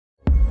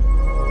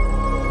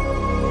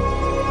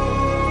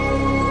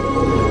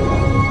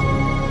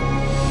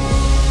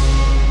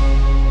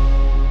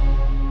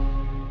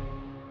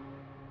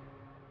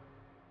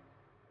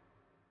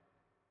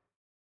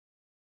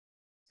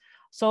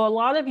So a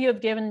lot of you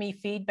have given me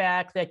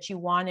feedback that you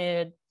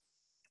wanted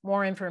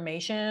more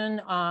information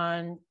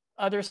on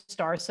other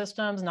star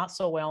systems, not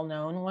so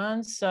well-known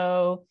ones.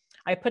 So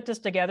I put this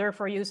together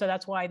for you. So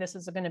that's why this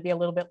is going to be a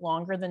little bit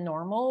longer than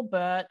normal,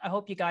 but I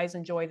hope you guys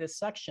enjoy this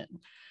section.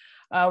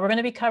 We're going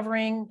to be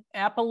covering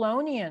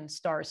Apollonian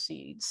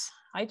starseeds.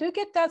 I do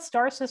get that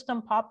star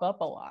system pop up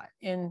a lot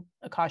in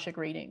Akashic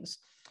readings.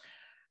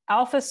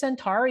 Alpha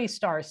Centauri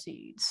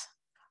starseeds,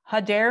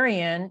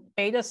 Hadarian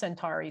Beta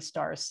Centauri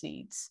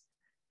starseeds,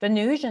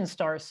 Venusian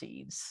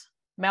starseeds,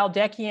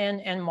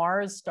 Maldekian and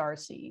Mars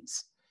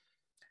starseeds,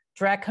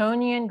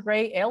 Draconian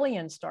gray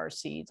alien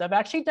starseeds. I've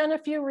actually done a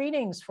few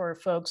readings for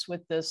folks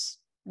with this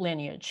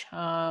lineage,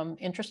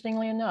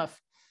 interestingly enough.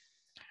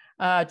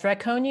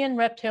 Draconian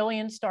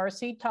reptilian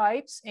starseed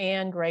types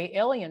and gray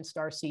alien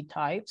starseed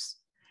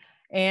types,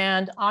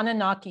 and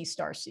Anunnaki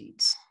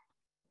starseeds.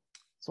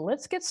 So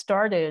let's get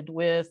started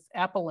with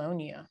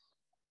Apollonia.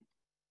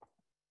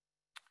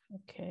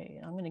 Okay,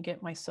 I'm going to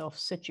get myself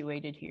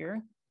situated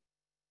here.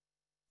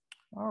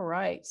 All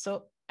right,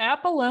 so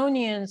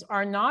Apollonians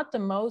are not the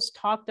most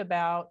talked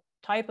about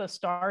type of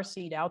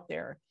starseed out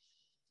there.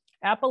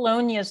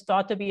 Apollonia is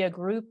thought to be a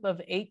group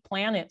of 8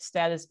 planets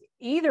that is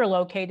either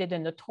located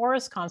in the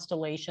Taurus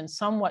constellation,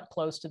 somewhat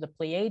close to the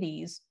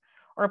Pleiades,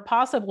 or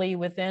possibly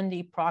within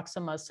the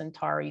Proxima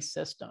Centauri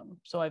system.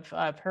 So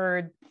I've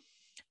heard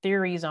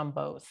theories on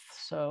both.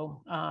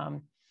 So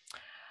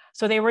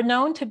they were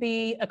known to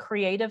be a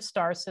creative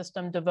star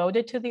system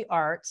devoted to the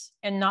arts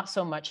and not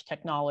so much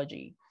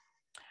technology.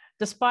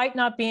 Despite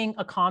not being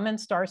a common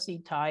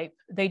starseed type,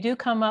 they do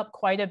come up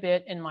quite a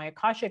bit in my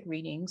Akashic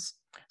readings,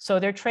 so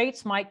their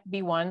traits might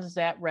be ones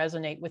that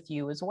resonate with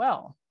you as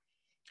well.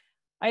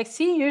 I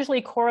see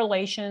usually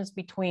correlations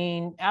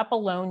between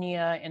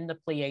Apollonia and the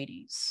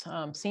Pleiades.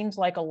 Seems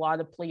like a lot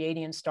of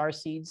Pleiadian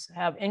starseeds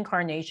have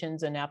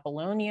incarnations in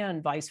Apollonia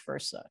and vice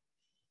versa.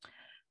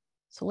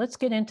 So let's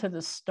get into the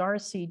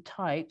starseed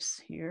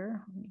types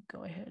here. Let me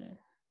go ahead and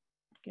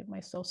get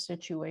myself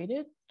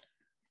situated.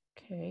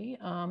 Okay,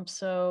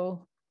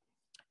 so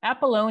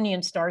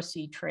Apollonian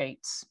starseed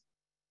traits.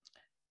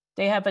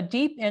 They have a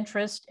deep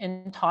interest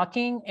in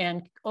talking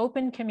and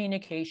open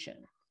communication.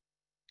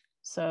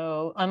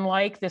 So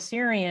unlike the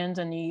Syrians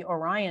and the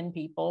Orion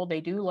people, they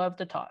do love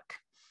to talk.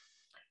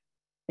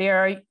 They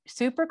are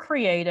super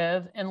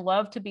creative and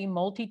love to be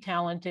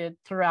multi-talented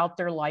throughout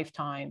their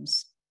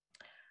lifetimes.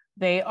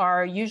 They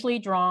are usually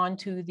drawn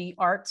to the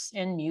arts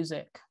and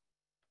music.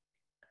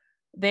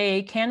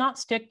 They cannot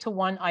stick to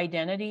one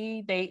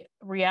identity. They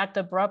react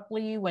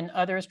abruptly when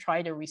others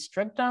try to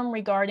restrict them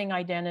regarding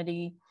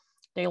identity.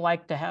 They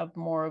like to have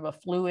more of a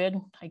fluid,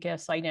 I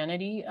guess,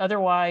 identity.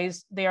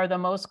 Otherwise, they are the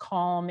most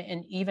calm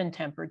and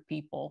even-tempered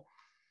people.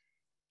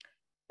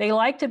 They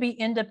like to be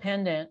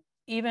independent,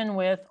 even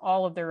with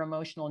all of their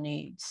emotional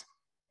needs.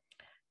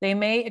 They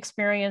may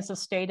experience a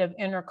state of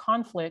inner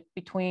conflict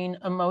between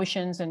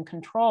emotions and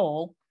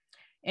control,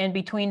 and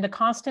between the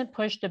constant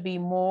push to be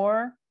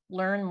more,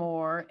 learn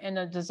more, and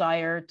a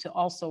desire to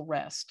also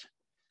rest.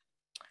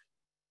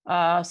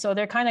 So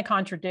they're kind of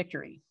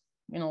contradictory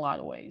in a lot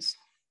of ways.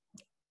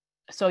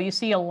 So you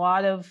see a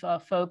lot of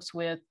folks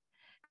with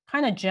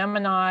kind of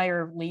Gemini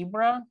or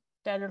Libra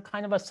that are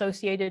kind of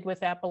associated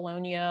with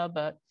Apollonia,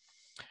 but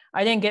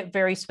I didn't get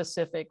very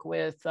specific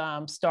with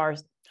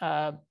stars,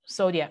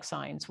 zodiac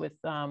signs with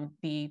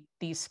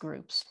these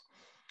groups.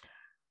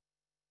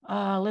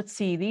 Let's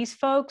see, these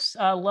folks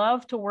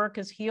love to work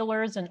as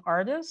healers and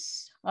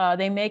artists.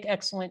 They make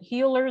excellent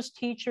healers,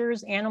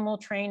 teachers, animal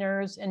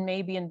trainers, and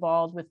may be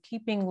involved with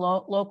keeping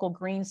local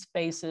green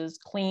spaces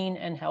clean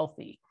and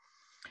healthy.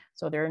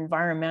 So they're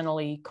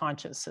environmentally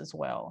conscious as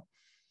well.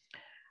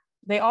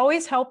 They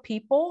always help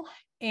people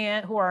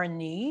who are in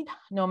need,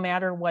 no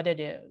matter what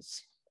it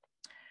is.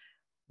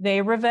 They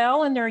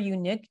revel in their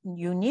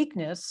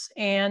uniqueness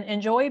and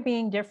enjoy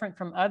being different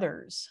from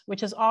others,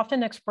 which is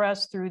often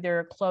expressed through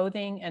their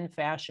clothing and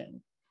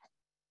fashion.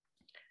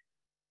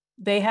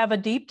 They have a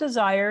deep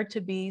desire to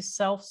be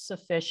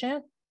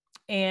self-sufficient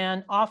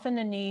and often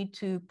a need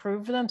to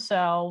prove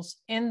themselves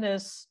in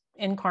this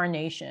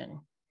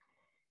incarnation.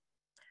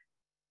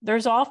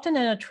 There's often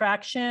an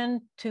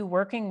attraction to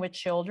working with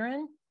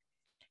children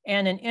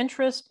and an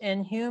interest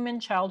in human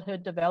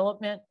childhood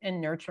development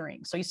and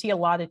nurturing. So you see a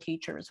lot of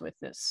teachers with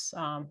this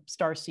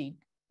starseed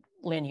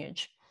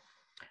lineage.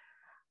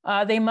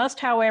 They must,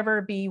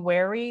 however, be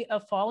wary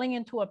of falling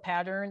into a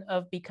pattern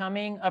of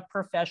becoming a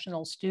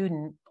professional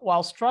student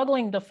while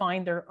struggling to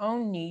find their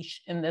own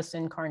niche in this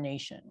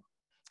incarnation.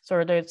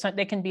 So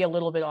they can be a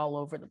little bit all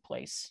over the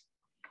place.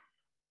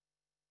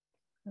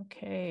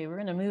 Okay, we're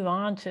gonna move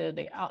on to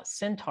the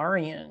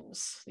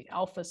Centaurians, the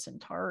Alpha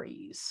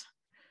Centauris,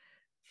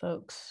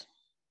 folks.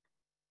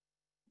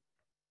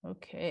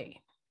 Okay,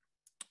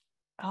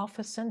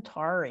 Alpha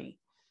Centauri.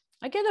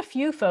 I get a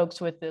few folks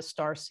with this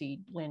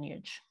starseed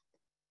lineage.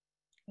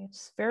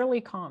 It's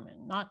fairly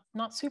common,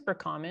 not super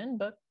common,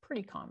 but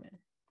pretty common.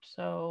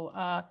 So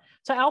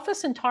Alpha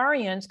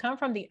Centaurians come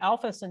from the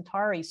Alpha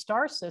Centauri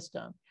star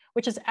system,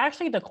 which is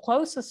actually the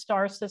closest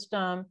star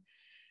system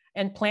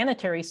and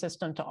planetary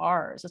system to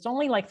ours. It's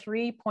only like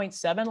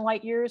 3.7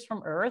 light years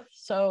from Earth.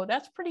 So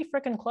that's pretty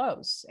freaking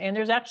close. And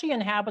there's actually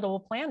inhabitable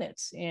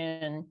planets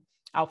in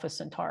Alpha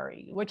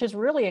Centauri, which is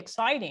really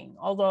exciting.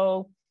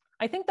 Although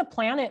I think the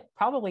planet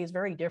probably is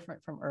very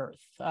different from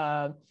Earth.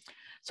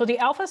 So the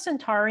Alpha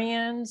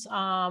Centaurians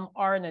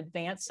are an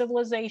advanced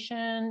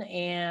civilization,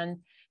 and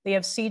they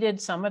have seeded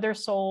some of their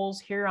souls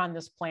here on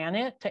this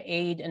planet to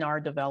aid in our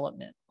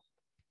development.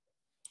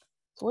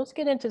 So let's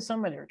get into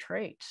some of their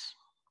traits.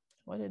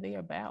 What are they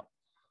about?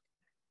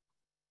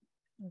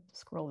 Let's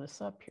scroll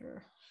this up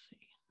here.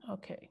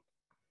 Okay.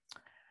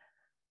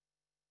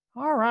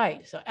 All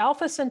right, so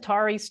Alpha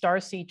Centauri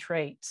starseed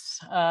traits.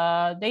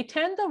 They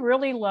tend to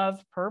really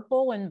love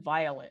purple and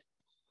violet,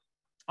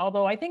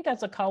 although I think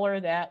that's a color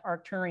that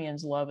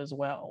Arcturians love as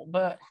well,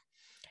 but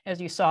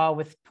as you saw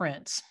with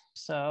Prince.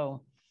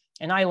 So,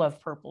 and I love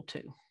purple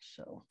too.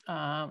 So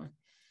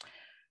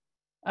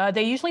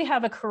they usually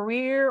have a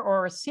career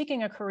or are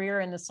seeking a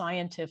career in the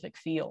scientific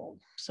field.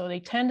 So they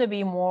tend to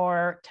be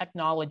more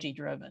technology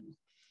driven.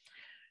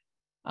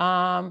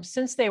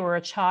 Since they were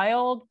a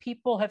child,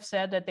 people have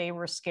said that they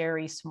were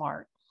scary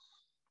smart.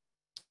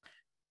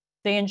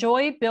 They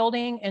enjoy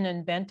building and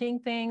inventing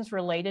things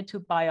related to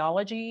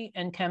biology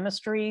and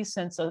chemistry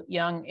since a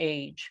young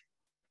age.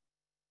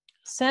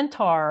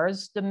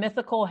 Centaurs, the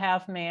mythical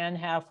half man,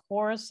 half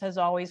horse, has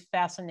always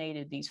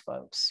fascinated these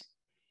folks.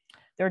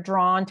 They're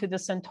drawn to the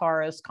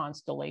Centaurus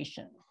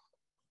constellation.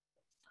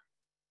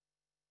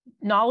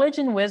 Knowledge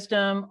and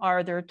wisdom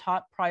are their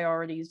top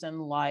priorities in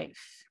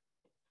life.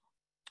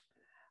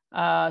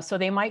 So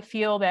they might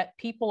feel that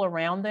people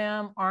around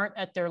them aren't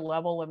at their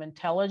level of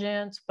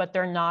intelligence, but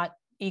they're not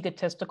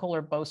egotistical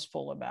or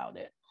boastful about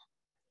it.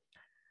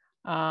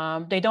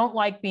 They don't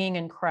like being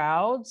in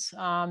crowds.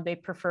 They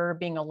prefer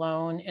being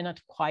alone in a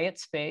quiet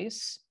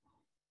space.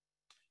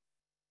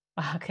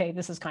 Okay,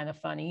 this is kind of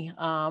funny.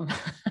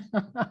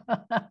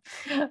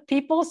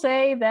 People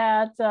say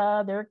that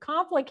they're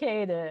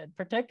complicated,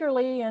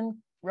 particularly in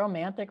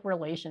romantic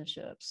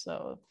relationships.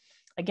 So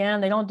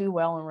again, they don't do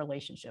well in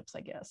relationships,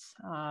 I guess.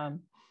 I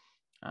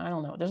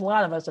don't know. There's a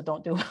lot of us that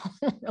don't do well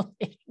in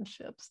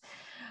relationships.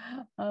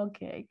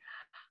 Okay.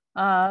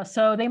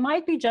 So they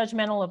might be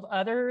judgmental of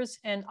others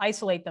and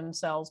isolate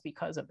themselves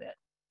because of it.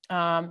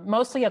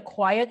 Mostly a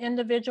quiet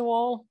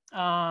individual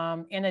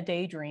and a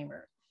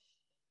daydreamer.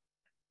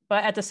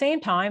 But at the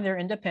same time, they're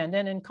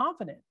independent and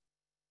confident.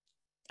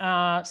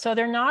 So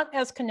they're not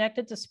as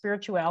connected to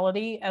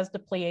spirituality as the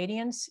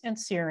Pleiadians and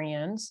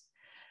Syrians,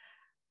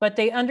 but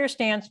they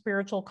understand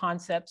spiritual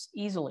concepts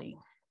easily.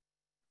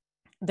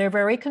 They're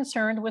very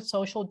concerned with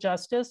social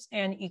justice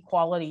and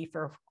equality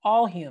for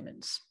all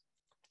humans.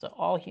 So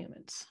all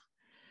humans.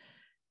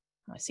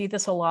 I see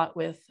this a lot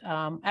with,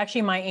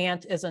 actually my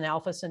aunt is an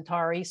Alpha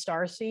Centauri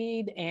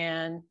starseed,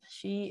 and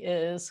she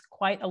is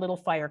quite a little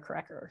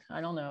firecracker.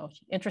 I don't know,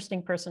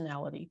 interesting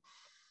personality.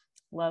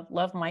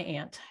 Love my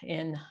aunt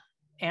in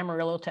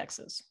Amarillo,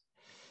 Texas.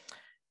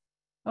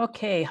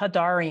 Okay,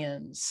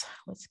 Hadarians.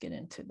 Let's get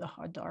into the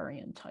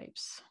Hadarian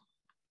types.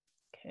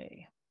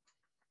 Okay.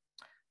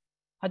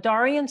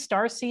 Hadarian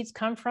starseeds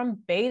come from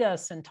Beta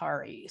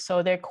Centauri.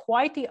 So they're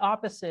quite the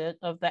opposite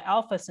of the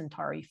Alpha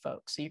Centauri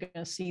folks. So you're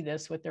going to see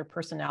this with their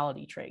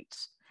personality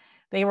traits.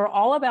 They were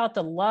all about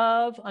the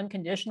love,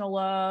 unconditional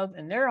love,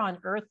 and they're on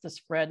Earth to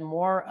spread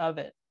more of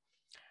it.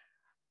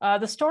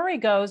 The story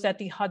goes that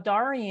the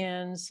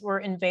Hadarians were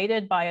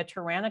invaded by a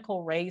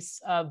tyrannical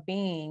race of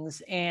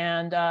beings,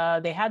 and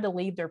they had to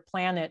leave their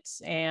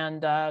planets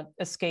and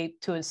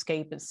escape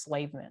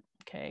enslavement.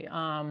 Okay.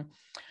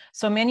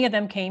 So many of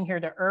them came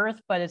here to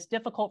Earth, but it's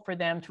difficult for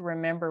them to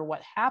remember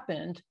what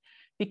happened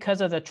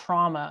because of the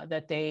trauma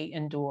that they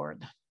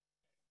endured.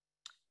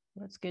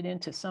 Let's get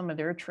into some of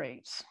their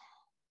traits.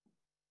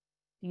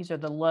 These are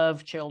the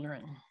love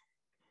children.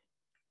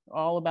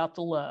 All about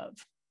the love.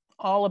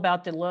 All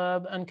about the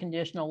love,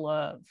 unconditional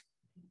love.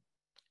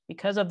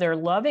 Because of their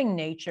loving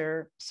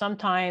nature,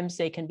 sometimes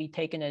they can be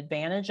taken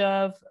advantage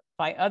of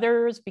by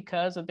others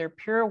because of their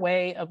pure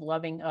way of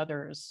loving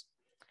others.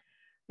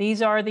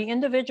 These are the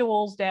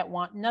individuals that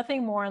want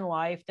nothing more in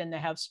life than to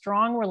have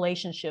strong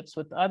relationships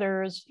with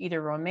others,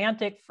 either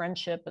romantic,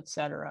 friendship,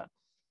 etc.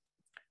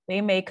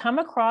 They may come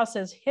across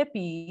as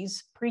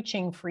hippies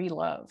preaching free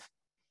love.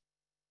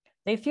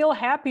 They feel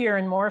happier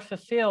and more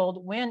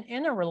fulfilled when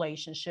in a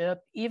relationship,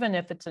 even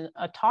if it's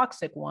a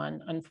toxic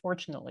one,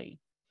 unfortunately.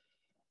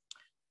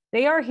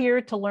 They are here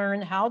to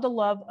learn how to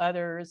love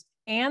others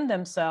and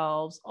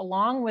themselves,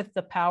 along with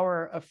the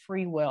power of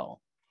free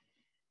will.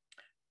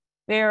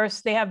 They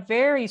have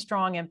very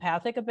strong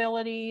empathic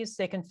abilities.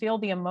 They can feel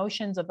the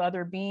emotions of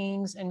other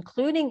beings,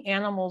 including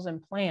animals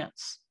and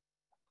plants.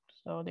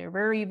 So they're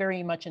very,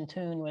 very much in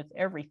tune with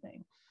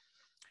everything.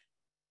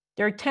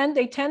 They tend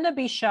to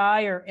be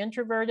shy or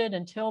introverted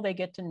until they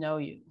get to know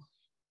you.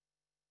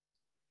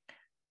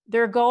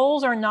 Their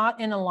goals are not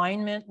in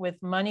alignment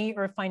with money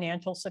or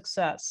financial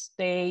success.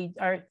 They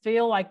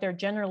feel like they're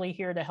generally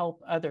here to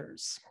help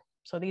others.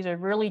 So these are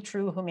really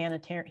true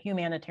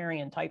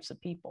humanitarian types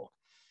of people.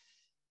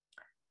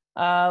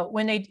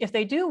 If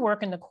they do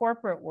work in the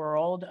corporate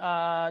world,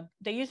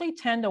 they usually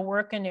tend to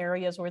work in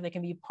areas where they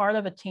can be part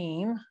of a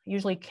team,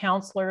 usually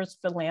counselors,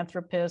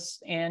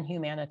 philanthropists, and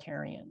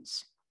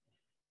humanitarians.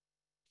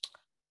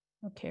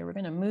 Okay, we're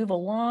going to move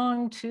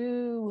along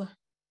to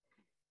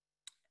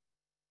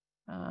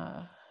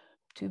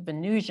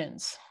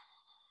Venusians.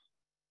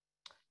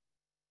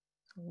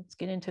 So let's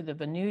get into the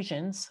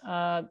Venusians.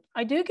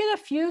 I do get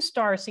a few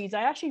starseeds.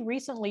 I actually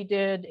recently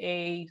did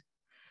a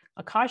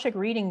Akashic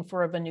reading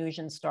for a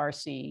Venusian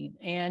starseed,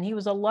 and he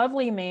was a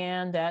lovely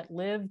man that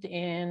lived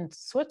in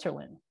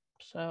Switzerland.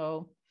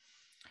 So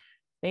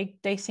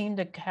they seem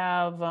to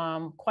have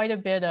quite a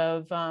bit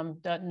of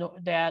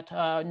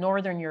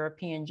Northern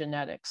European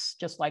genetics,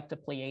 just like the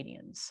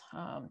Pleiadians.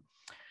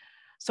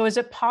 So is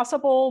it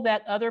possible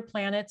that other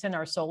planets in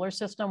our solar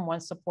system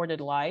once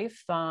supported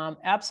life?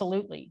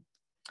 Absolutely.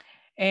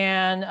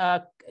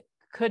 And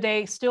could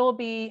they still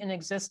be in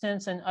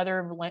existence in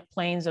other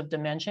planes of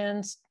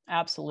dimensions?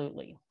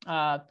 Absolutely.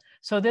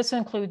 So this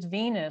includes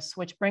Venus,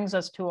 which brings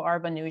us to our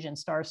Venusian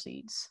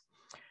starseeds.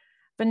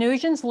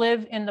 Venusians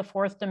live in the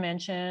fourth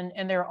dimension,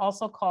 and they're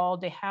also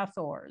called the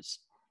Hathors.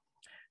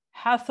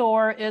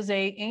 Hathor is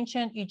an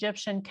ancient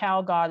Egyptian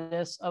cow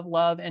goddess of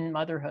love and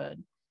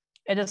motherhood.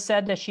 It is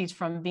said that she's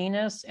from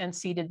Venus and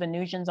seated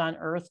Venusians on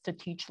Earth to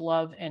teach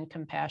love and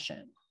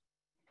compassion.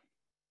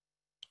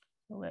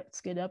 Let's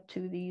get up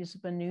to these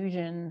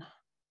Venusian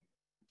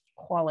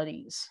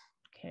qualities.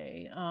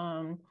 Okay.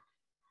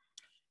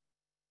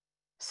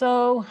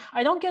 So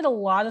I don't get a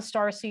lot of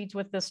starseeds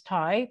with this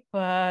type,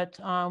 but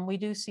we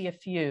do see a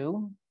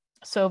few.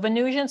 So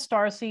Venusian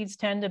starseeds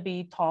tend to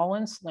be tall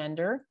and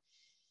slender,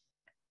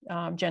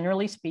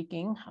 generally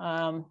speaking.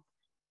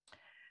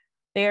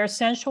 They are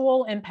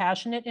sensual and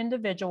passionate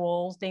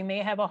individuals. They may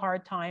have a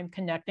hard time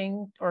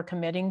connecting or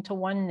committing to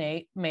one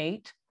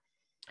mate.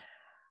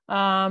 They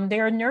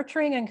are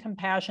nurturing and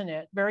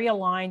compassionate, very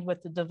aligned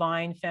with the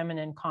divine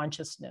feminine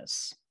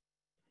consciousness.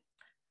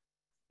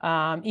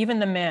 Even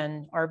the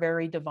men are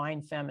very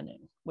divine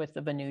feminine with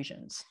the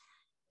Venusians.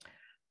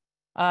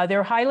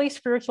 They're highly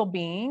spiritual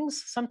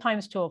beings,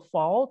 sometimes to a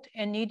fault,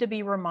 and need to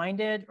be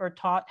reminded or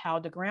taught how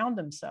to ground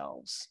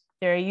themselves.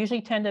 They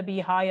usually tend to be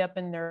high up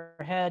in their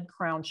head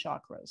crown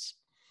chakras.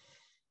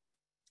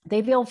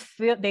 They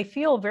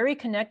feel very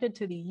connected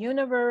to the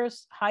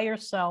universe, higher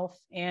self,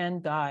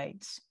 and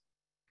guides.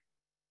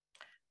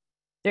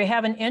 They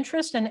have an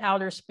interest in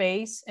outer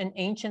space and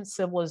ancient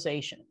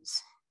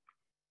civilizations.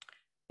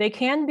 They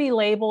can be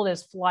labeled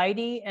as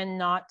flighty and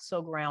not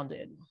so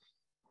grounded.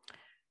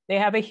 They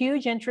have a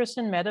huge interest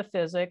in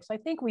metaphysics. I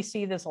think we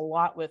see this a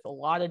lot with a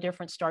lot of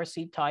different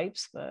starseed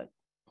types, but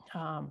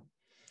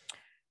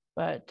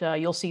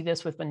you'll see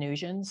this with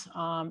Venusians,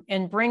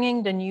 and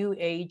bringing the new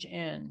age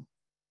in.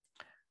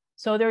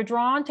 So they're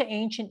drawn to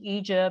ancient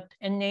Egypt,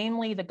 and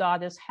namely the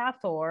goddess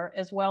Hathor,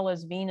 as well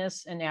as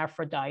Venus and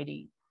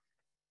Aphrodite.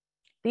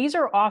 These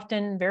are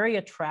often very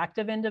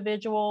attractive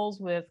individuals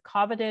with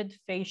coveted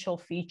facial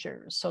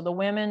features. So the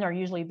women are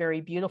usually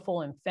very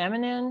beautiful and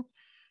feminine,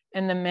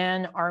 and the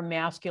men are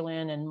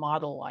masculine and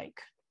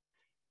model-like.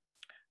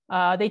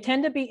 They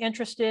tend to be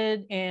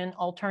interested in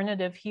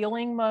alternative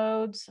healing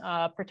modes,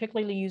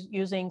 particularly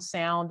using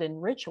sound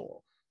and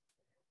ritual.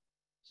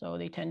 So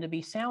they tend to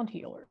be sound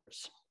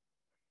healers.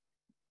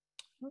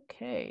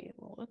 Okay,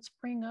 well, let's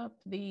bring up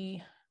the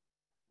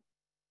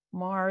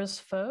Mars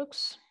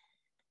folks.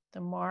 The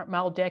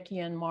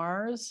Maldekian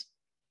Mars.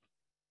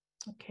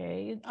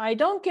 Okay, I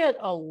don't get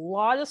a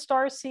lot of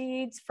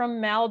starseeds from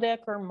Maldek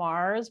or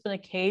Mars, but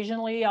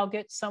occasionally I'll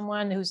get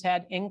someone who's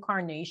had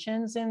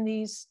incarnations in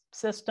these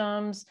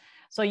systems.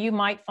 So you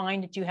might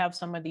find that you have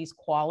some of these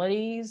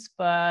qualities,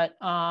 but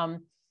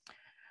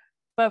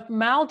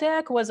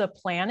Maldek was a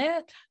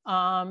planet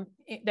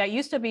that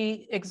used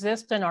to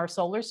exist in our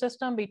solar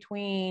system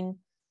between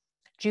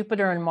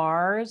Jupiter and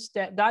Mars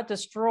that got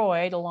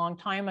destroyed a long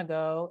time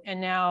ago and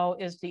now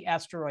is the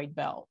asteroid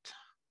belt.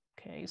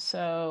 Okay,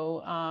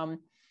 so,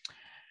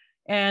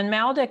 and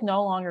Maldek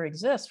no longer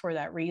exists for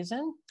that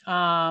reason.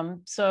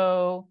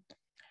 So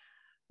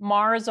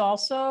Mars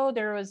also,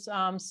 there was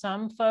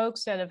some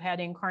folks that have had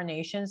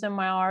incarnations in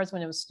Mars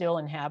when it was still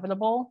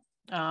inhabitable.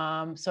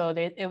 So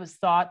it was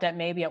thought that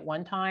maybe at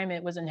one time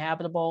it was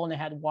inhabitable and it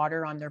had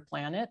water on their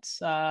planets.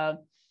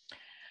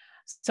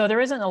 So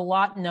there isn't a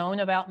lot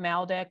known about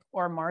Maldek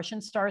or Martian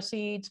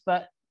starseeds,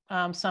 but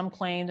some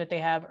claim that they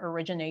have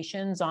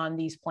originations on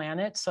these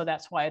planets. So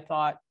that's why I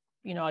thought,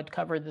 I'd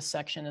cover this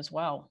section as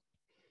well.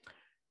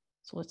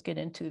 So let's get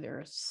into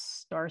their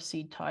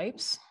starseed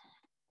types.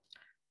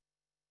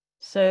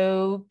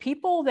 So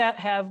people that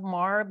have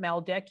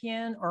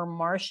Maldekian or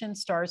Martian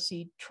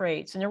starseed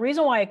traits, and the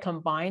reason why I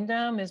combined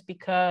them is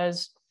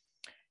because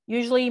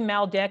usually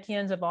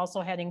Maldekians have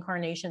also had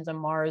incarnations on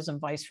Mars and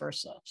vice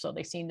versa. So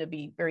they seem to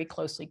be very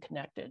closely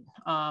connected.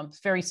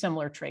 Very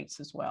similar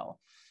traits as well.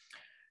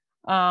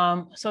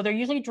 So they're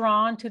usually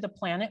drawn to the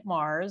planet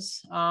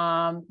Mars.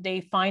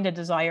 They find a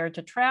desire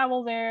to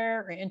travel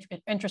there, or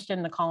interested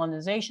in the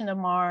colonization of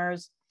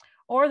Mars,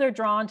 or they're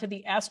drawn to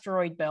the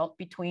asteroid belt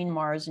between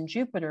Mars and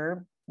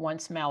Jupiter,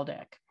 once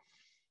Maldek.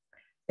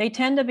 They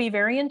tend to be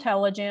very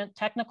intelligent,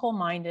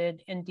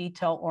 technical-minded, and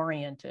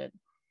detail-oriented.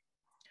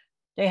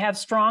 They have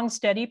strong,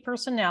 steady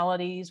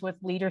personalities with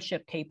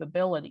leadership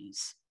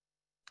capabilities.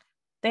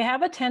 They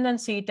have a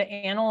tendency to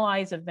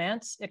analyze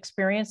events,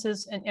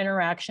 experiences, and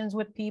interactions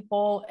with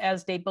people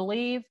as they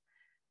believe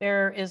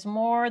there is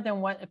more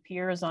than what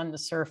appears on the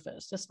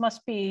surface. This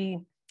must be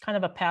kind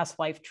of a past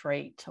life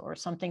trait or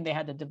something they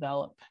had to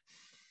develop.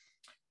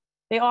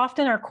 They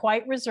often are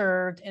quite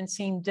reserved and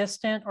seem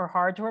distant or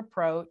hard to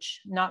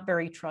approach, not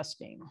very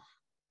trusting.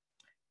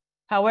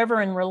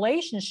 However, in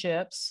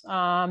relationships,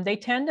 they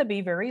tend to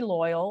be very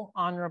loyal,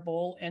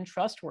 honorable, and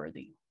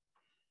trustworthy.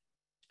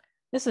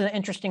 This is an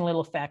interesting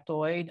little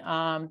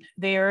factoid.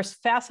 They are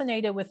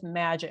fascinated with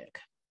magic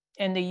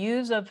and the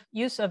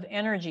use of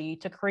energy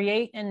to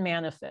create and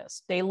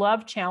manifest. They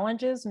love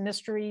challenges,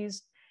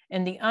 mysteries,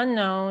 and the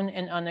unknown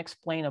and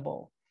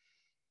unexplainable.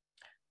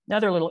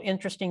 Another little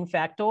interesting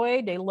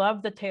factoid, they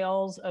love the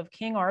tales of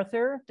King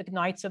Arthur, the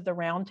Knights of the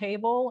Round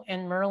Table,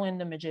 and Merlin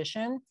the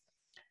Magician,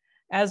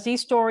 as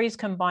these stories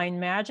combine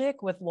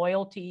magic with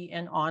loyalty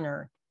and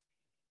honor.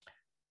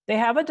 They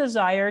have a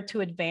desire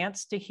to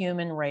advance the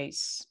human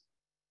race.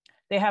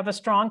 They have a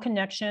strong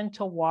connection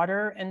to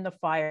water and the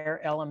fire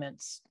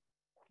elements.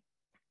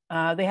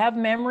 They have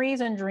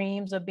memories and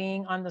dreams of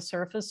being on the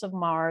surface of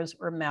Mars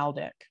or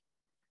Maldek.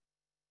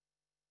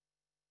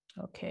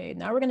 Okay,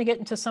 now we're going to get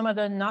into some of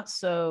the not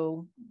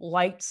so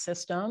light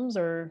systems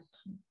or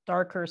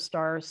darker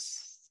star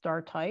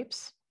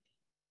types.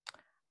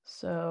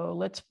 So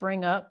let's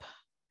bring up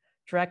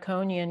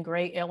draconian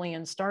gray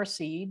alien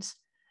starseeds.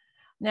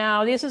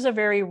 Now, this is a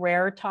very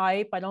rare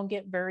type. I don't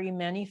get very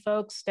many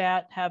folks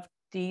that have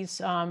these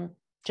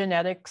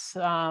genetics,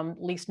 at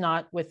least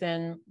not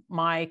within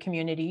my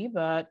community,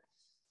 but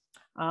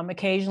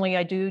occasionally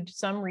I do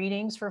some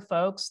readings for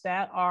folks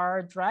that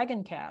are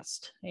dragon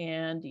cast,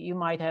 and you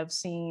might have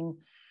seen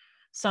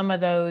some of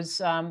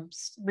those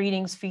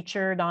readings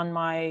featured on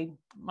my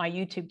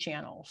YouTube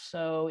channel.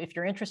 So if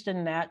you're interested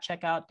in that,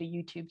 check out the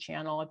YouTube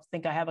channel. I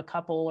think I have a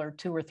couple or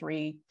 2 or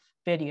 3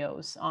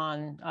 videos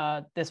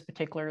on this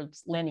particular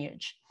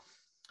lineage.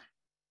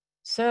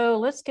 So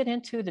let's get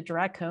into the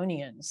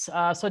draconians.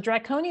 So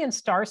draconian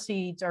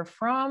starseeds are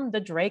from the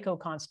Draco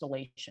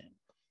constellation.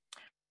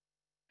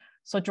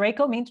 So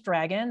Draco means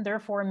dragon.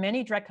 Therefore,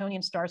 many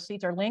draconian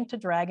starseeds are linked to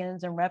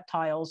dragons and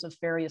reptiles of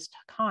various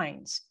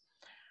kinds.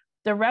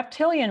 The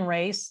reptilian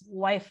race,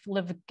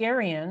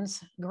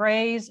 Livgarians,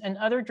 Greys, and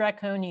other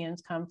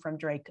draconians come from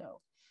Draco.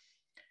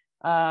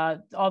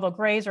 Although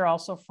Greys are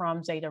also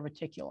from Zeta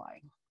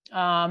Reticuli.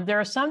 There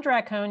are some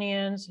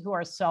draconians who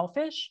are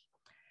selfish,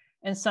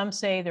 and some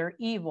say they're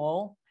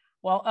evil,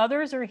 while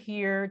others are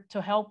here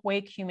to help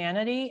wake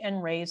humanity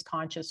and raise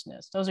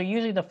consciousness. Those are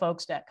usually the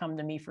folks that come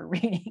to me for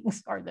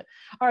readings,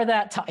 are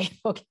that type.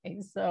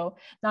 Okay, so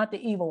not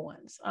the evil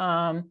ones.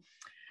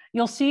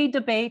 You'll see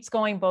debates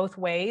going both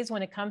ways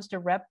when it comes to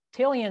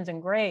reptilians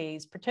and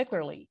Greys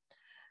particularly.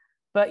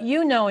 But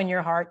you know in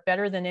your heart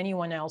better than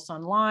anyone else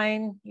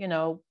online, you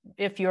know,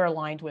 if you're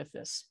aligned with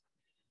this.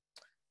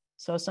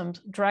 So some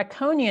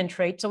draconian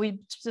traits. So we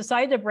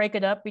decided to break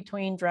it up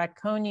between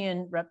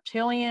draconian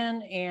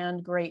reptilian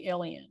and gray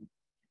alien.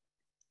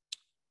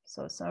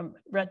 So some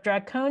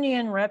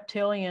draconian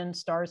reptilian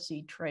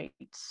starseed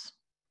traits.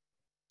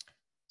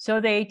 So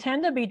they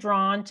tend to be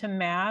drawn to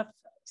math,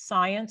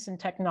 science, and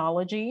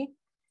technology.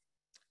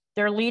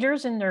 They're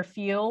leaders in their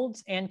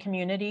fields and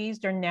communities.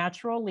 They're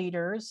natural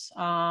leaders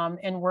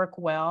and work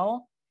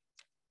well,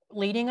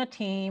 leading a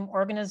team,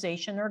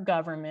 organization, or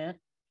government.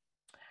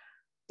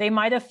 They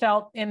might have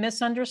felt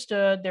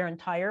misunderstood their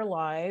entire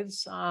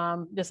lives.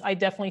 I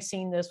definitely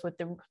seen this with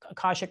the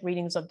Akashic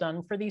readings I've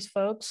done for these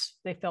folks.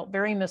 They felt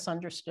very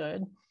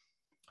misunderstood.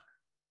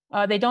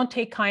 They don't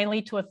take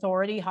kindly to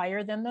authority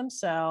higher than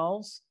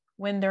themselves.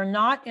 When they're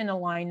not in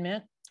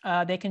alignment,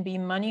 they can be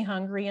money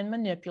hungry and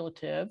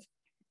manipulative.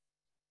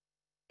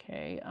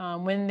 Okay,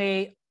 when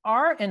they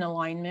are in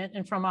alignment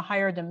and from a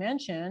higher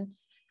dimension,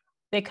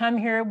 they come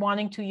here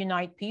wanting to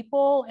unite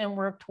people and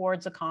work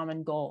towards a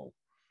common goal.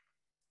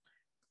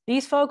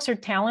 These folks are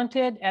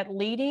talented at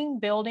leading,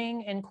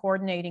 building, and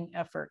coordinating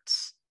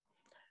efforts.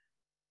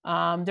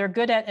 They're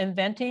good at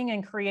inventing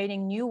and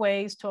creating new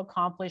ways to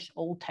accomplish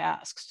old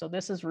tasks. So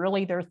this is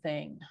really their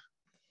thing.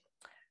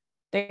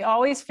 They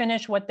always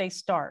finish what they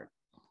start.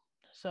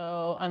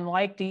 So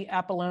unlike the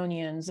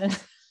Apollonians and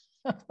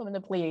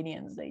the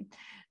Pleiadians,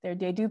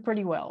 they do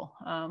pretty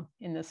well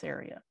in this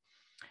area.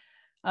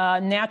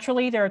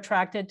 Naturally, they're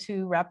attracted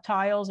to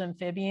reptiles,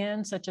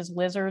 amphibians, such as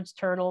lizards,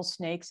 turtles,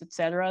 snakes,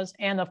 etc.,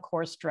 and of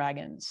course,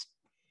 dragons.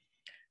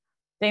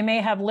 They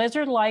may have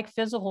lizard-like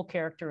physical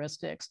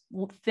characteristics,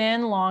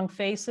 thin, long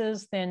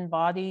faces, thin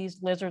bodies,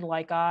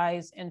 lizard-like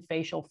eyes, and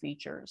facial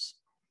features.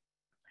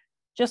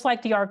 Just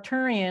like the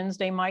Arcturians,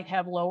 they might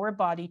have lower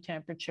body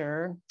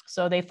temperature,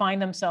 so they find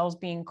themselves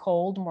being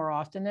cold more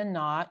often than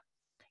not.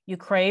 You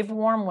crave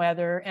warm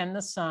weather and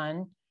the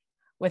sun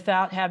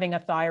without having a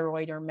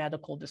thyroid or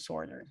medical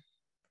disorder.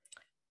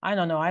 I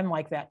don't know, I'm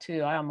like that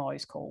too. I'm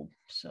always cold.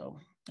 So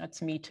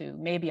That's me too.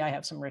 Maybe I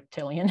have some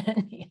reptilian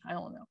in me. I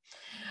don't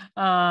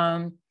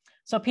know.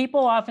 So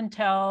people often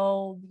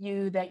tell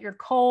you that you're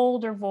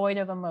cold or void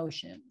of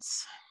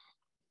emotions,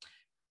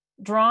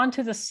 drawn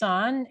to the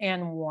sun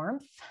and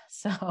warmth.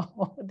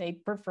 So they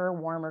prefer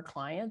warmer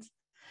climates.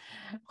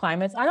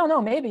 I don't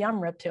know. Maybe I'm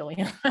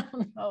reptilian. I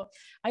don't know.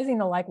 I seem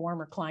to like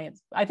warmer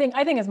climates. I think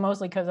it's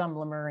mostly because I'm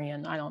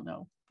Lemurian. I don't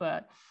know,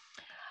 but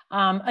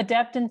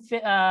adept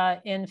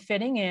in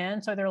fitting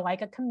in. So they're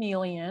like a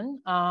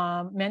chameleon.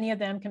 Many of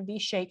them can be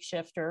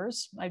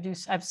shapeshifters.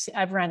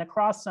 I've ran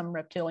across some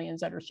reptilians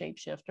that are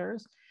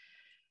shapeshifters.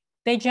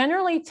 They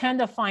generally tend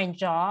to find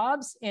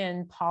jobs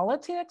in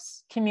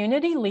politics,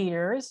 community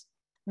leaders,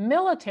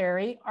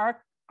 military,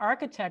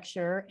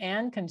 architecture,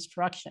 and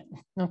construction.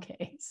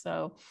 Okay,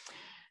 so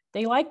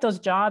they like those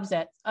jobs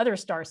that other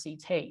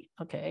starseeds hate.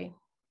 Okay,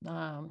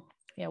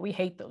 yeah, we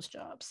hate those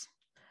jobs.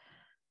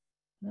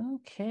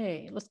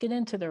 Okay, let's get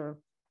into the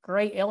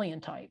gray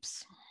alien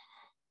types.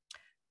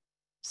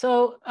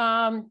 So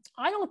I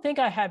don't think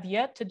I have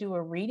yet to do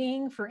a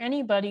reading for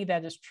anybody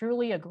that is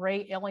truly a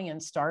gray alien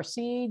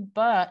starseed,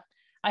 but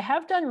I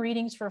have done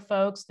readings for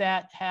folks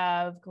that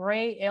have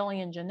gray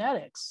alien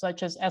genetics,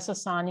 such as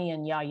Esasani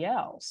and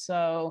Yael.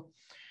 So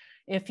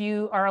if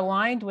you are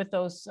aligned with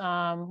those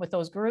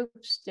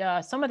groups,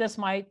 some of this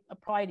might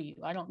apply to you.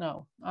 I don't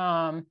know.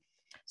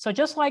 So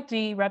just like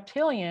the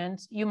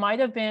reptilians, you might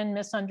have been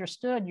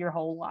misunderstood your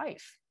whole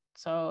life.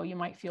 So you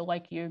might feel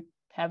like you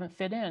haven't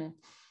fit in.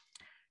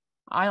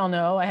 I don't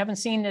know. I haven't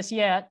seen this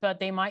yet,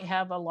 but they might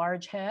have a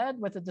large head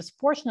with a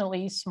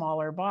disproportionately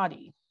smaller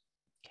body.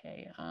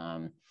 Okay.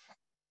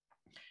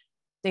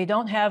 They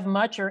don't have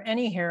much or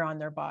any hair on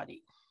their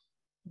body.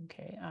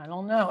 Okay, I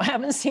don't know. I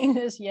haven't seen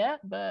this yet,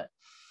 but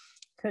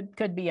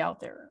could be out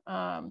there.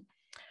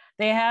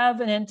 They have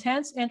an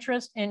intense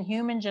interest in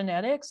human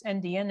genetics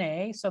and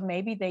DNA, so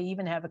maybe they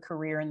even have a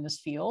career in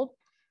this field.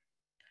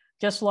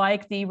 Just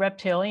like the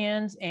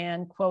reptilians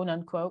and quote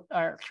unquote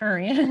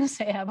Arcturians,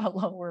 they have a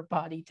lower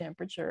body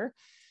temperature.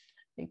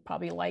 They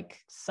probably like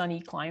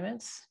sunny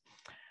climates.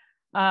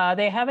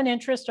 They have an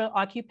interest or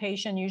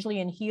occupation, usually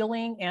in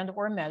healing and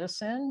or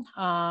medicine.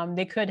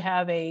 They could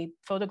have a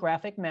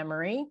photographic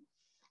memory.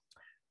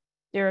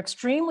 They're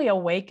extremely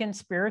awakened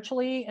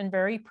spiritually and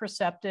very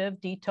perceptive,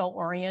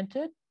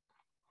 detail-oriented.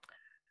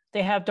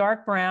 They have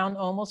dark brown,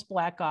 almost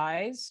black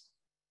eyes,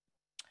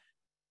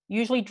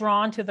 usually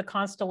drawn to the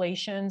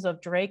constellations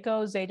of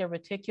Draco, Zeta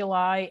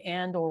Reticuli,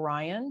 and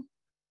Orion.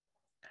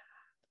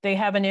 They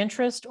have an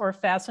interest or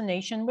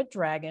fascination with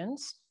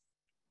dragons.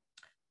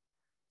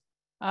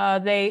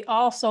 They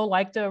also,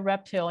 like the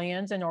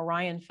reptilians and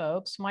Orion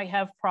folks, might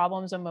have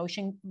problems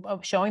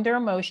showing their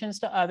emotions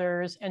to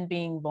others and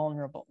being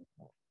vulnerable.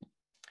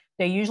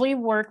 They usually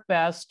work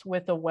best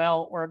with a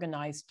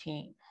well-organized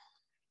team.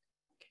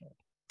 Okay.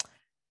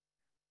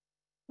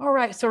 All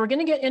right, so we're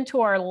going to get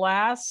into our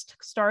last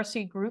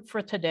starseed group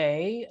for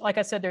today. Like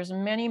I said, there's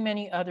many,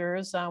 many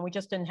others. We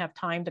just didn't have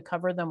time to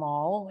cover them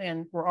all,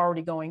 and we're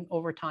already going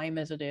over time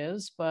as it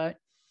is, but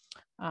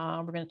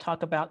we're going to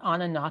talk about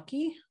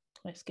Anunnaki.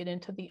 Let's get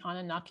into the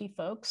Anunnaki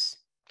folks.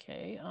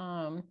 Okay.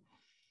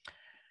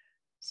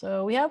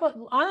 So we have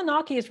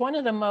Anunnaki is one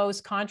of the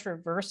most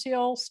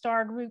controversial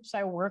star groups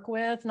I work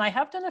with. And I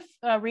have done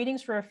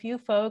readings for a few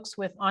folks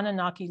with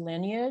Anunnaki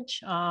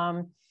lineage.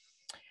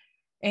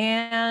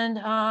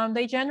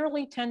 They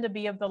generally tend to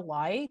be of the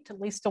light, at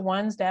least the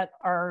ones that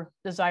are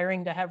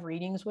desiring to have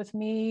readings with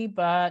me,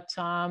 but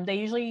they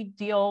usually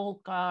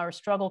deal or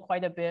struggle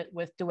quite a bit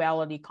with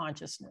duality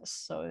consciousness.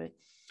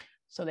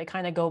 So they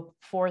kind of go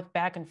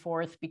back and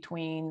forth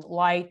between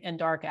light and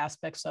dark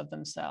aspects of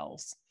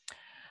themselves.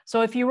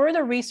 So if you were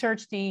to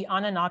research the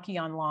Anunnaki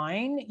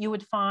online, you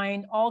would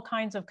find all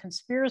kinds of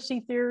conspiracy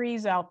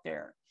theories out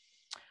there.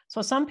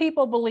 So some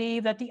people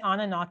believe that the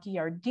Anunnaki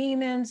are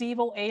demons,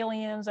 evil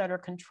aliens that are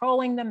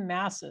controlling the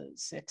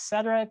masses, et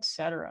cetera, et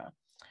cetera.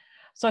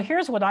 So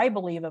here's what I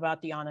believe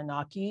about the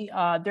Anunnaki.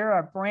 They're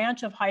a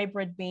branch of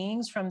hybrid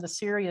beings from the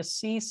Sirius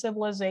C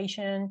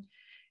civilization,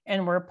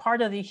 and we're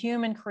part of the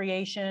human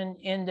creation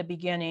in the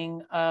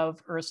beginning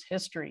of Earth's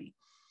history.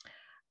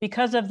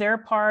 Because of their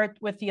part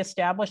with the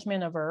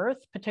establishment of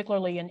Earth,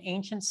 particularly in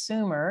ancient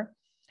Sumer,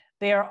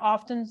 they are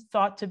often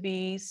thought to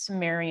be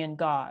Sumerian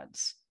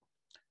gods.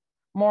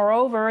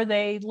 Moreover,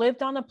 they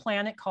lived on a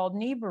planet called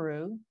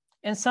Nibiru,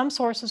 and some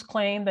sources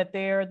claim that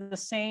they're the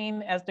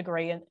same as the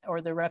gray or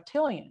the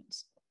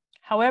reptilians.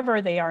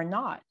 However, they are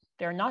not.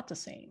 They're not the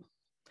same.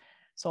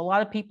 So a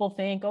lot of people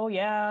think, oh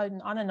yeah,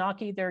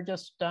 Anunnaki, they're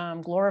just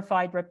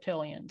glorified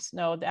reptilians.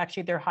 No,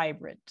 actually they're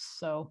hybrids,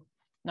 so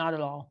not at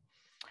all.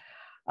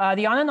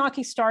 The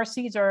Anunnaki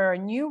starseeds are a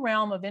new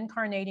realm of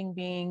incarnating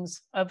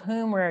beings of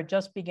whom we're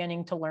just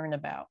beginning to learn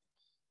about.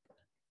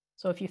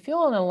 So if you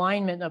feel an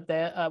alignment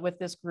of with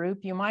this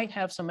group, you might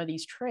have some of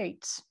these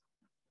traits.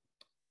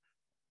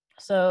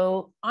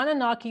 So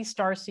Anunnaki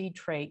starseed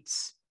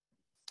traits.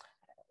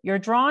 You're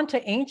drawn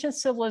to ancient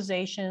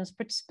civilizations,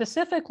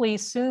 specifically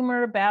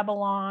Sumer,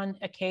 Babylon,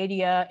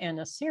 Akkadian,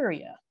 and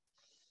Assyria.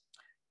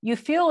 You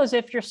feel as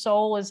if your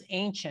soul is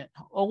ancient,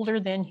 older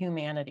than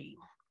humanity.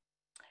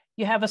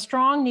 You have a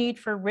strong need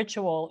for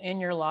ritual in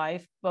your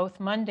life, both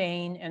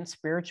mundane and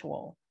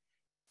spiritual.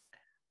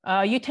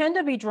 You tend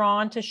to be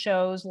drawn to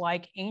shows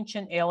like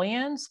Ancient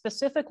Aliens,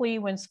 specifically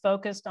when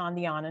focused on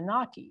the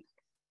Anunnaki.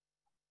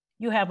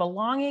 You have a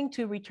longing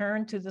to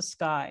return to the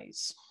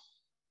skies.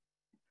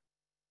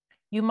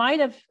 You might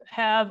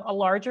have a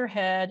larger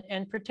head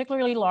and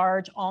particularly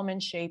large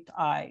almond-shaped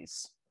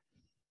eyes.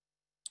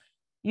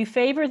 You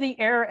favor the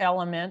air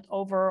element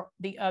over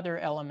the other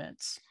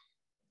elements.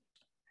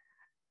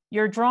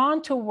 You're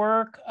drawn to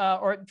work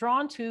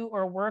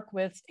or work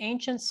with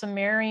ancient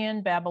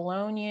Sumerian,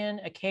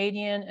 Babylonian,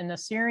 Akkadian, and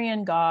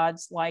Assyrian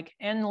gods like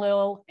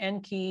Enlil,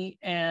 Enki,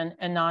 and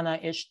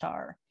Inanna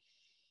Ishtar.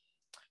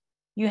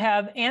 You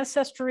have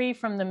ancestry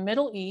from the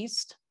Middle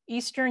East,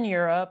 Eastern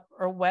Europe,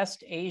 or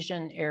West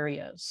Asian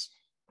areas.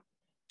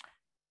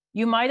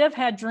 You might have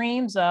had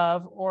dreams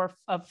of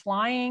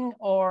flying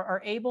or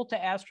are able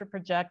to astral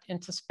project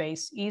into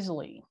space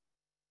easily.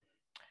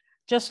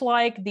 Just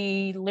like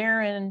the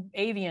Lyran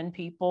avian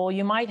people,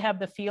 you might have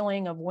the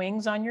feeling of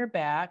wings on your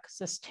back,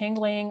 this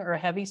tingling or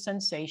heavy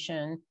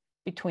sensation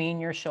between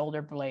your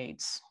shoulder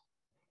blades.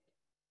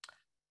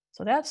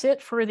 So that's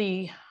it for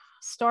the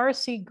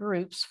starseed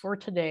groups for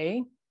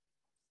today.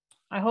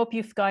 I hope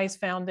you guys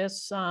found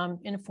this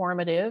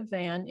informative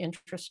and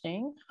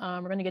interesting.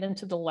 We're going to get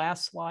into the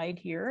last slide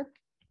here.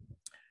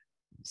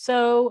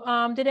 So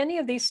did any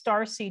of these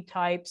starseed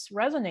types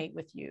resonate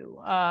with you?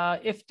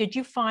 Did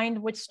you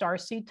find which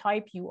starseed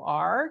type you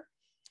are?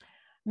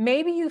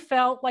 Maybe you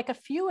felt like a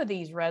few of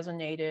these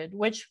resonated,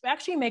 which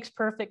actually makes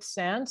perfect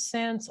sense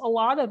since a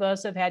lot of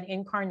us have had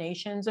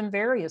incarnations in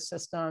various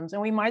systems,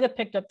 and we might have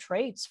picked up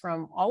traits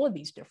from all of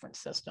these different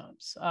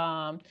systems.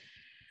 And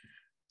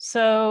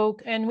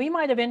we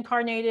might have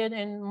incarnated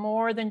in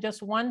more than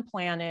just one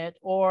planet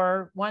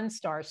or one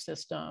star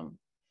system.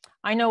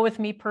 I know with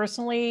me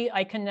personally,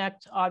 I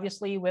connect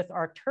obviously with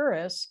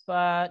Arcturus,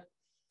 but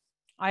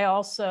I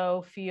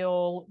also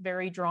feel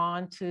very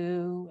drawn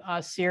to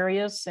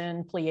Sirius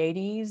and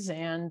Pleiades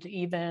and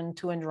even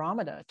to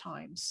Andromeda at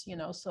times, you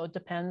know, so it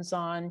depends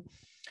on,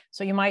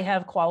 so you might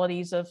have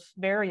qualities of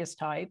various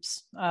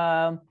types.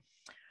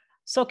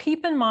 So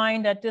keep in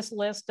mind that this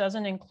list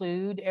doesn't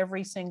include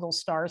every single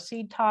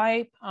starseed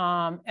type,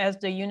 as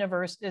the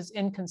universe is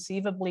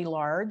inconceivably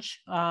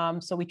large.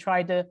 So we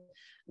tried to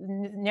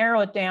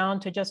narrow it down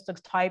to just the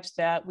types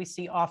that we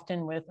see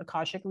often with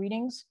Akashic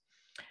readings.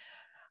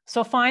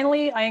 So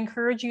finally, I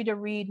encourage you to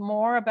read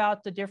more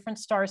about the different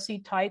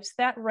starseed types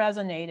that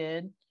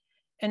resonated,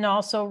 and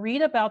also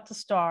read about the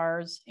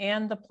stars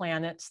and the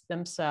planets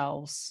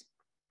themselves.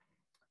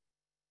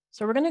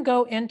 So we're going to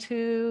go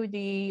into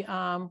the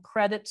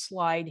credit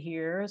slide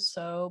here.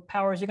 So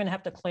Powers, you're going to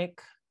have to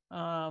click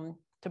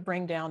to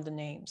bring down the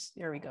names.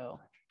 There we go.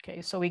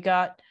 Okay, so we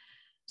got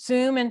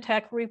Zoom and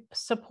tech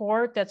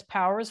support. That's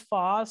Powers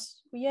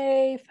Foss.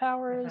 Yay,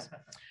 Powers.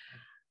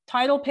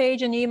 Title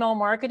page and email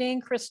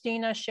marketing,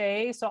 Christina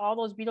Shea. So all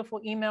those beautiful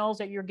emails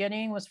that you're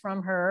getting was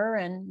from her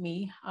and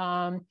me.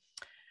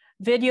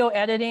 Video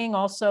editing,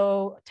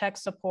 also tech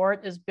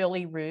support, is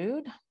Billy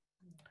Rude.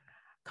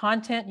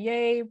 Content,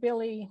 yay,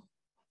 Billy.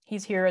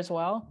 He's here as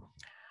well.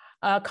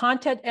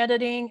 Content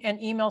editing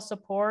and email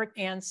support,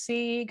 and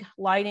Sieg.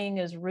 Lighting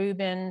is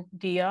Ruben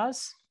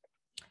Diaz.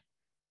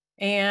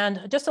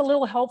 And just a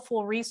little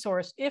helpful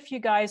resource, if you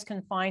guys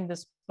can find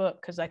this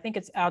book, because I think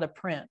it's out of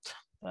print.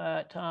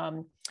 But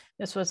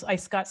I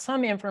got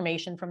some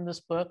information from this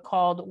book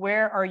called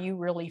Where Are You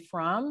Really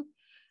From?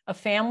 A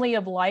Family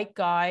of Light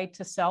Guide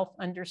to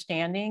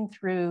Self-Understanding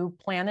Through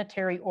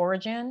Planetary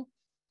Origin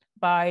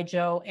by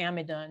Joe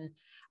Amidon.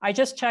 I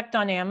just checked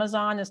on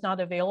Amazon. It's not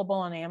available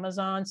on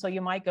Amazon, so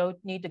you might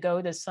need to go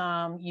to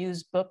some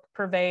used book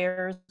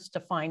purveyors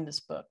to find this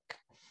book.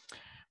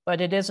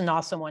 But it is an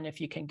awesome one if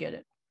you can get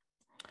it.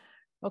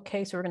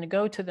 Okay, so we're going to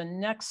go to the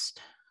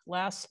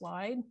last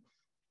slide.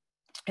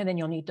 And then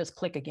you'll need to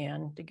click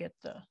again to get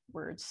the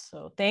words.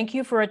 So thank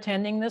you for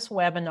attending this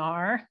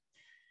webinar.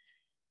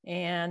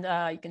 And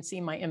you can see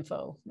my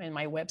info in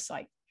my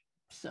website.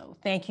 So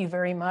thank you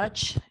very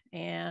much.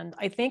 And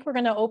I think we're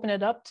going to open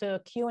it up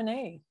to Q&A.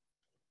 I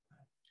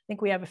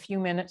think we have a few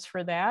minutes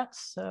for that.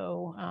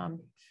 So,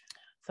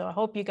 so I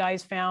hope you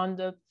guys found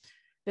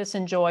this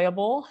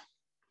enjoyable.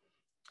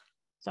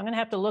 So I'm going to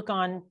have to look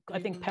on, I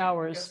think,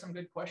 Powers. We got some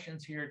good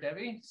questions here,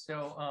 Debbie.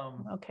 So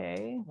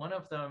okay. One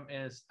of them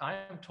is, I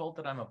am told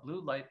that I'm a blue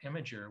light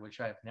imager,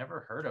 which I've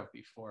never heard of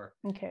before.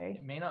 Okay.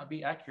 It may not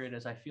be accurate,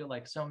 as I feel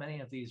like so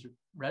many of these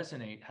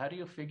resonate. How do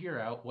you figure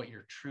out what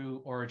your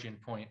true origin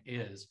point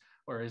is?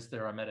 Or is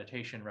there a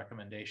meditation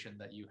recommendation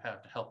that you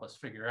have to help us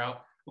figure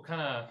out what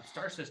kind of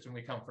star system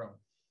we come from?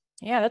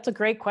 Yeah, that's a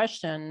great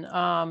question.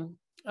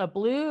 A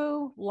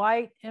blue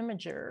light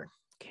imager.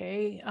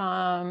 Okay.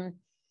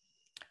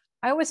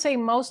 I would say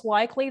most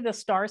likely the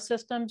star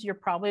systems you're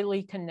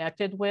probably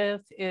connected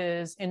with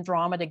is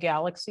Andromeda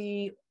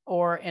Galaxy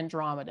or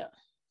Andromeda.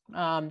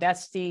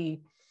 That's the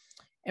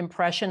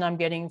impression I'm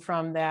getting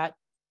from that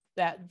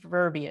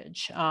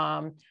verbiage.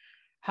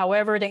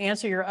 However, to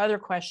answer your other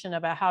question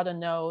about how to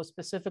know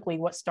specifically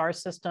what star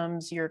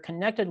systems you're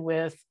connected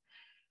with,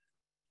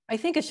 I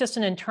think it's just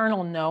an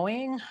internal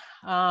knowing.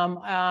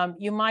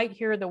 You might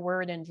hear the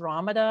word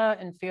Andromeda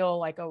and feel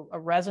like a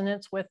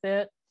resonance with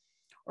it,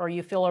 or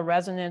you feel a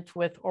resonance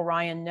with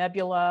Orion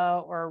Nebula,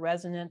 or a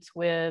resonance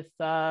with,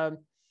 I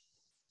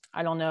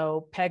don't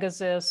know,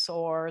 Pegasus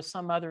or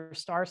some other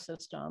star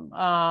system.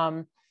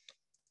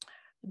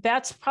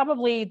 That's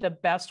probably the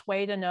best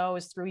way to know,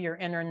 is through your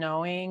inner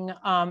knowing.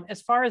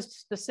 As far as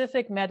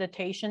specific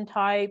meditation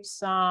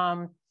types,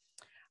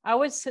 I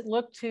would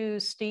look to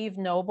Steve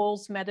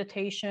Noble's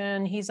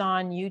meditation. He's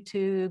on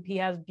YouTube. He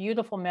has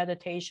beautiful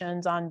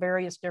meditations on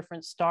various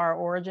different star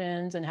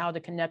origins and how to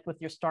connect with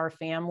your star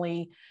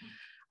family.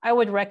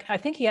 I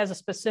think he has a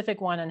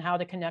specific one on how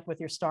to connect with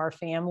your star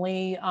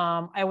family.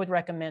 I would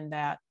recommend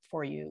that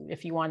for you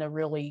if you want to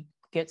really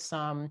get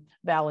some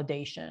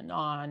validation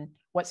on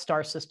what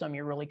star system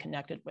you're really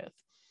connected with.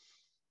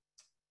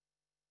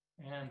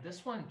 And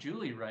this one,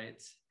 Julie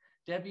writes,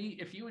 Debbie,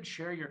 if you would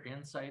share your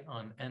insight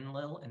on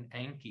Enlil and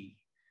Enki.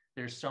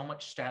 There's so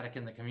much static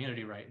in the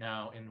community right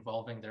now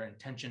involving their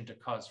intention to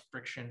cause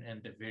friction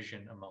and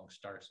division among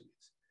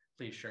starseeds.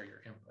 Please share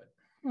your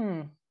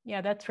input.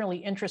 Yeah, that's really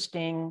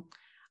interesting.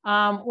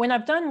 When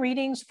I've done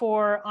readings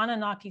for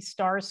Anunnaki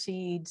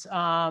starseeds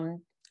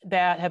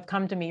that have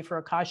come to me for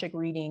Akashic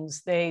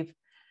readings, they've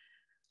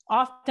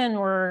often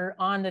were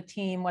on the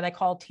team, what I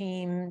call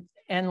Team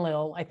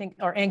Enlil, I think,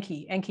 or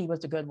Enki. Enki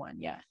was a good one.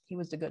 Yeah, he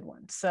was the good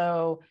one.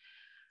 So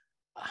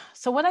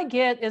what I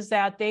get is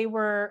that they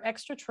were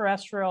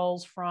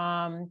extraterrestrials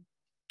from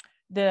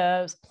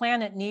the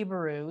planet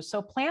Nibiru.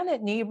 So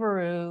planet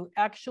Nibiru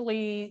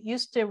actually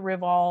used to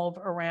revolve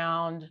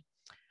around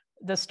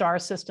the star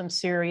system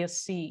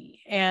Sirius C.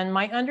 And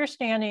my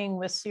understanding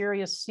with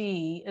Sirius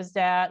C is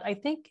that I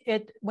think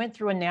it went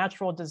through a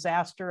natural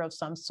disaster of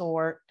some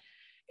sort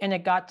and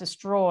it got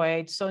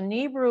destroyed. So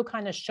Nibiru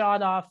kind of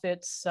shot off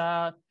its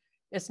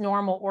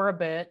normal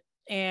orbit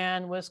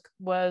and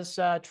was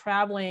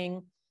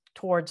traveling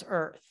towards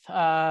Earth.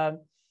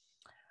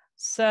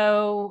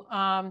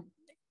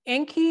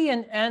 Enki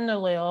and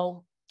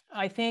Enlil,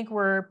 I think,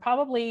 were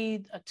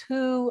probably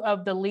two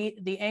of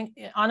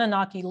the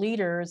Anunnaki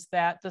leaders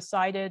that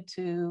decided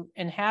to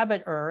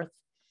inhabit Earth.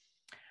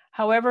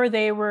 However,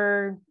 they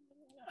were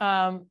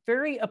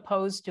very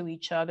opposed to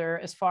each other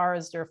as far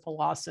as their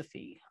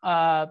philosophy.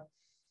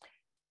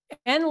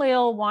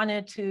 Enlil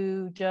wanted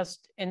to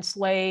just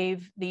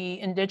enslave the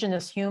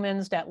indigenous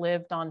humans that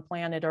lived on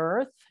planet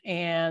Earth,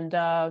 and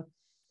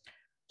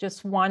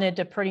just wanted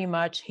to pretty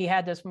much, he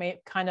had this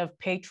kind of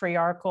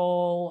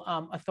patriarchal,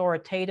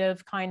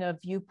 authoritative kind of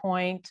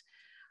viewpoint.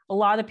 A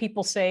lot of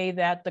people say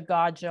that the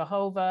God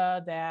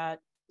Jehovah that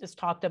is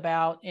talked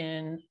about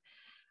in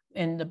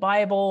the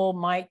Bible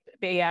might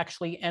be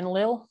actually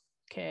Enlil.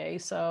 Okay,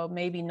 so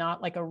maybe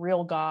not like a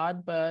real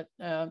God, but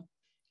an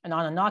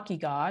Anunnaki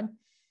God.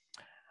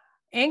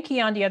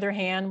 Enki, on the other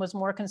hand, was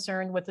more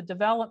concerned with the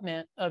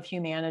development of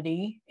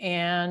humanity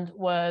and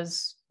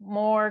was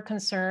more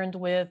concerned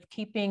with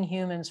keeping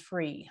humans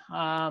free.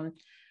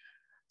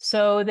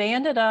 So they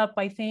ended up,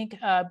 I think,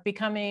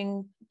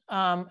 becoming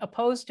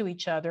opposed to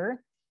each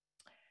other.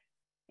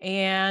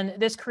 And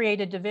this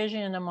created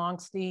division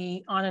amongst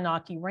the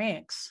Anunnaki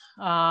ranks.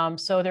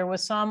 So there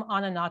was some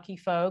Anunnaki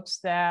folks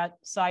that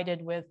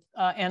sided with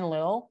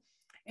Enlil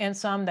and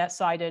some that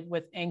sided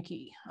with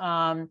Enki.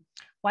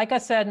 Like I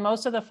said,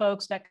 most of the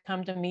folks that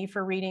come to me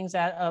for readings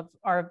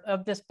are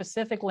of this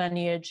specific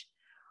lineage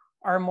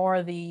are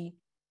more the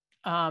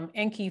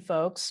Enki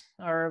folks,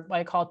 or what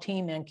I call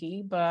Team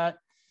Enki, but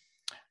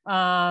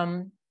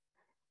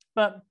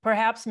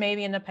perhaps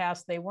maybe in the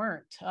past they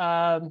weren't.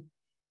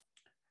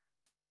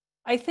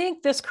 I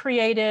think this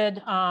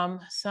created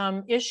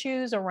some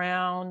issues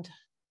around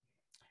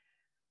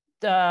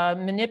the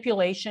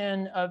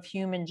manipulation of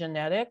human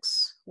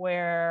genetics,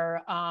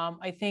 where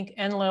I think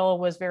Enlil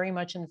was very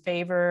much in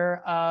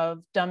favor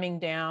of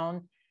dumbing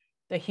down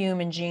the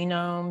human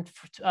genome,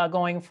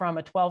 going from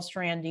a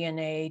 12-strand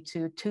DNA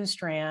to 2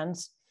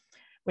 strands,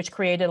 which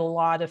created a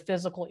lot of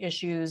physical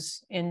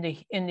issues in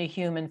the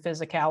human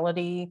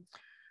physicality,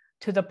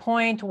 to the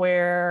point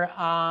where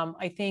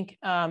I think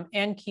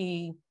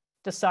Enki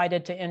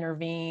decided to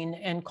intervene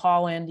and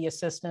call in the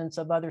assistance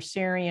of other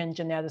Syrian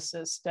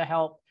geneticists to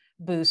help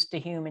boost the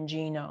human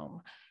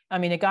genome. I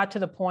mean, it got to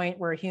the point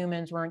where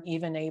humans weren't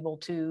even able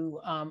to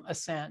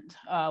ascend,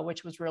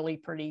 which was really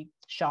pretty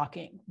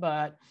shocking.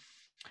 But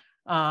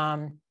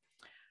that's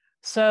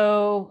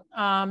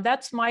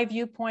my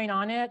viewpoint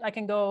on it. I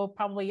can go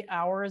probably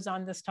hours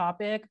on this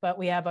topic, but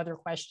we have other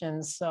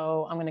questions,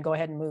 so I'm going to go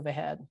ahead and move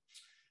ahead.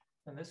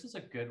 And this is a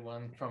good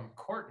one from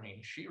Courtney.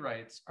 She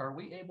writes, are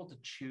we able to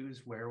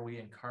choose where we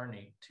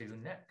incarnate to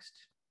next?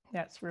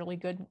 That's really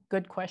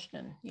good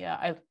question.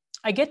 Yeah,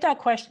 I get that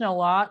question a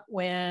lot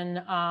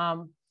when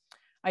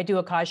I do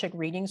Akashic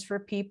readings for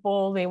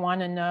people. They want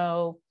to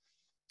know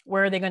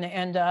where they're going to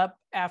end up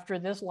after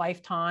this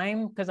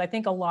lifetime, because I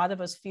think a lot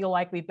of us feel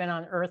like we've been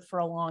on Earth for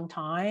a long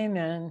time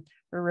and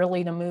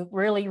we're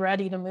really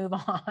ready to move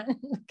on.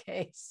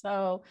 Okay,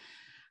 so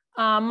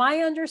my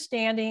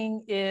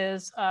understanding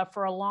is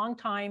for a long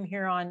time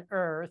here on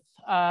Earth,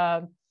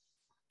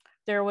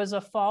 there was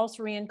a false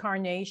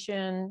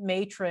reincarnation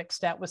matrix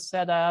that was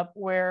set up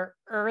where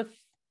Earth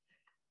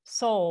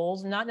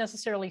souls, not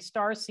necessarily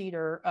starseed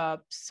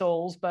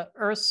souls, but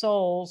Earth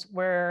souls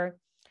were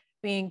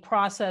being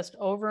processed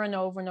over and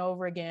over and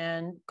over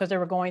again because they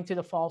were going through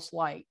the false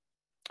light.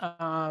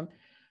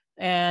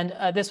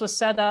 This was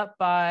set up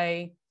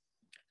by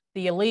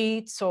the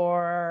elites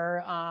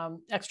or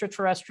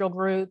extraterrestrial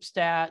groups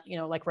that,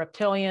 like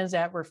reptilians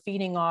that were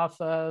feeding off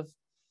of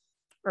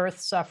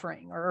Earth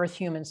suffering or Earth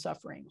human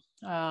suffering.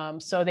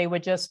 So they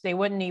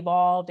wouldn't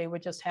evolve. They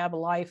would just have a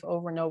life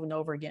over and over and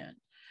over again.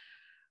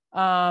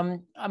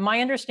 My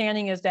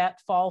understanding is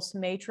that false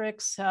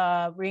matrix,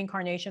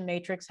 reincarnation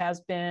matrix,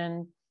 has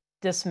been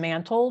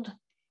dismantled.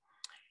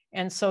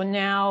 And so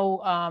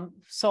now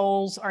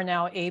souls are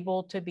now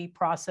able to be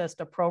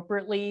processed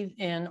appropriately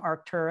in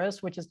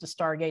Arcturus, which is the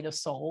Stargate of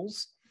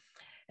souls.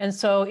 And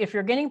so if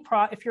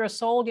you're a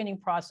soul getting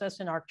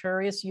processed in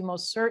Arcturus, you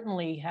most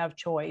certainly have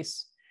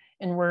choice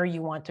in where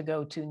you want to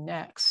go to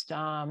next.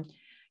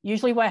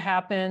 Usually what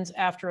happens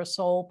after a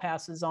soul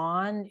passes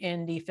on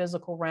in the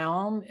physical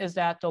realm is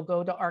that they'll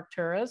go to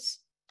Arcturus,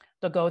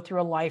 they'll go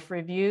through a life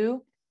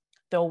review,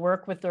 they'll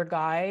work with their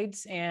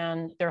guides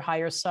and their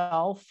higher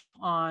self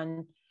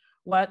on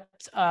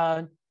what's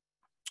I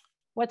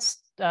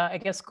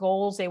guess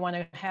goals they want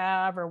to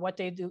have, or what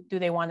they do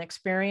they want to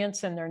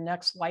experience in their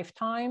next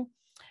lifetime.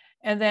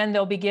 And then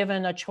they'll be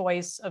given a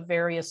choice of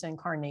various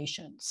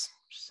incarnations.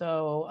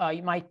 So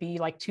you might be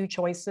like 2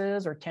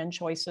 choices or 10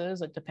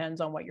 choices. It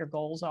depends on what your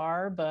goals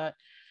are, but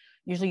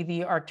usually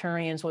the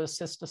Arcturians will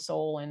assist the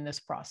soul in this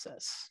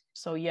process.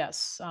 So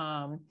yes,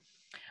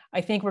 I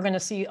think we're going to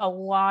see a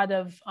lot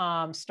of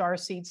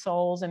starseed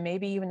souls and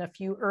maybe even a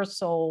few Earth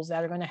souls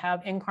that are going to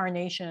have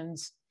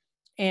incarnations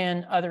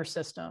in other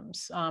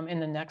systems in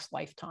the next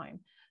lifetime.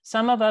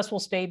 Some of us will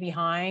stay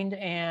behind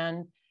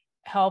and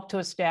help to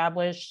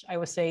establish, I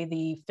would say,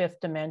 the 5th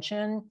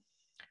dimension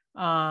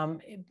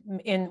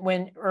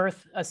when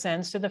Earth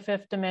ascends to the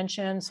 5th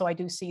dimension. So I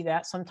do see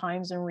that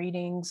sometimes in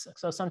readings.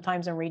 So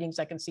sometimes in readings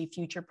I can see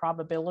future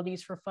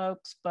probabilities for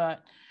folks,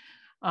 but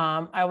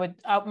I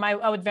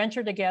would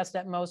venture to guess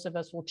that most of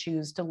us will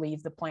choose to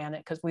leave the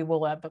planet because we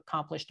will have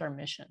accomplished our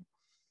mission.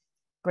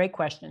 Great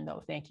question,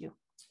 though. Thank you.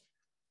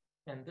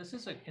 And this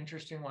is an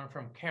interesting one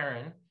from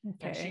Karen.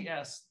 Okay. And she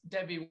asks,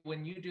 Debbie,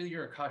 when you do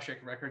your Akashic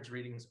Records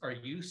readings, are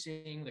you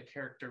seeing the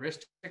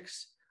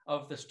characteristics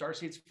of the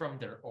starseeds from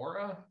their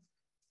aura?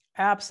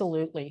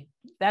 Absolutely.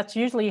 That's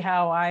usually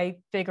how I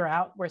figure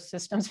out where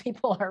systems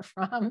people are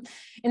from,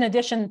 in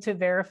addition to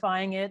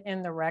verifying it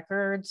in the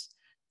records.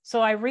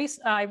 So I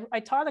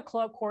taught a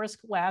course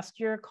last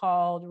year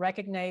called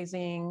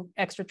Recognizing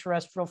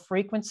Extraterrestrial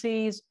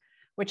Frequencies,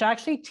 which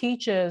actually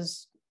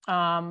teaches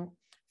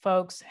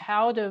folks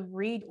how to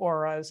read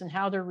auras and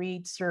how to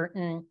read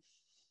certain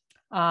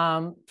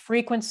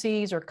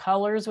frequencies or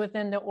colors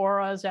within the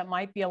auras that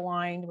might be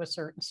aligned with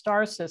certain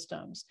star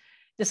systems.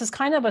 This is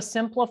kind of a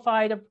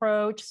simplified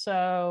approach.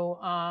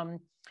 So,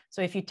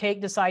 so if you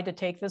decide to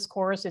take this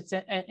course, it's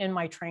in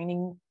my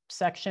training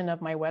section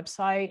of my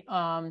website.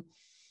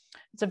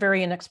 It's a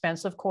very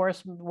inexpensive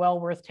course, well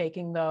worth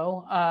taking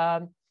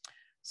though.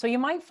 So you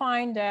might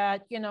find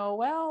that,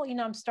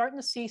 I'm starting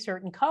to see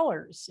certain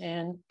colors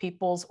in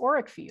people's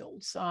auric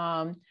fields.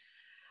 So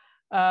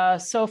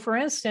for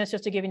instance,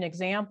 just to give you an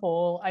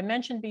example, I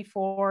mentioned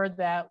before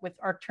that with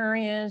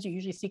Arcturians, you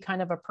usually see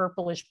kind of a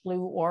purplish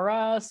blue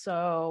aura.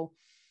 So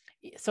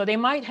they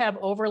might have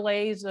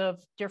overlays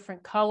of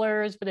different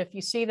colors, but if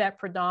you see that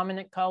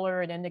predominant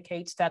color, it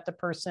indicates that the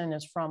person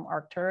is from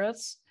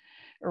Arcturus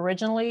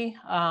originally.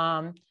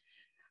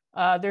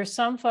 There's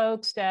some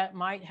folks that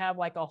might have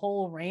like a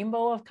whole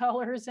rainbow of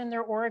colors in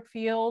their auric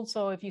field.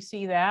 So if you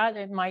see that,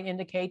 it might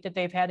indicate that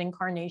they've had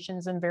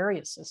incarnations in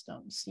various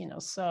systems,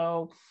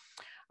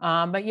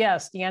 but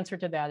yes, the answer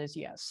to that is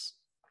yes.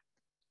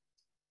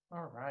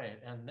 All right.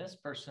 And this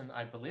person,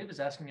 I believe, is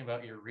asking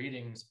about your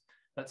readings,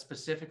 but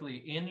specifically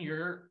in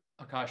your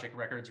Akashic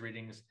Records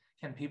readings,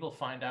 can people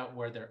find out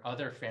where their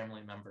other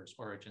family members'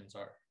 origins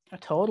are?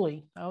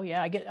 Totally. Oh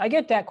yeah, I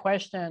get that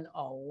question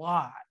a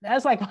lot.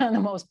 That's like one of the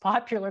most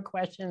popular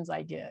questions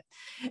I get.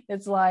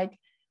 It's like,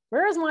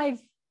 where is my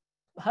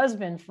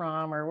husband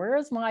from, or where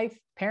is my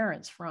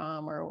parents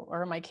from,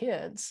 or my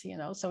kids?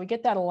 So we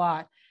get that a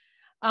lot.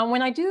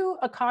 When I do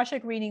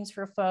Akashic readings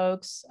for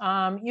folks,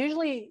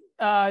 usually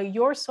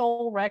your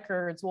soul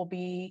records will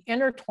be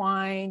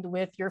intertwined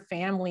with your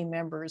family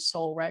members'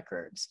 soul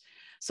records.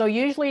 So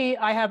usually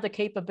I have the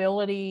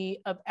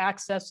capability of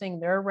accessing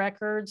their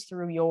records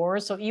through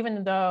yours. So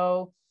even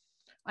though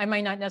I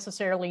might not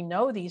necessarily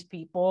know these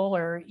people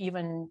or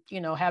even,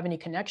 have any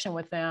connection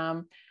with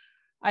them,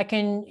 I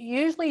can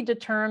usually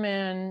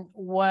determine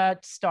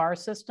what star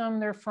system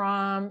they're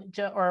from,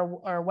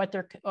 or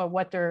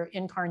what their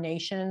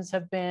incarnations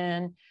have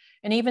been,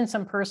 and even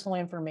some personal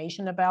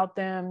information about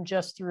them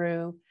just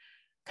through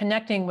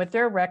connecting with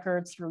their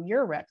records through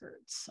your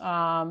records.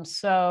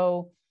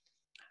 So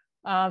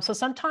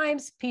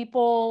sometimes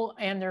people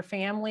and their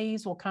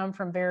families will come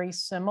from very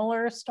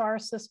similar star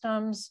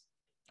systems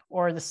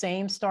or the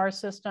same star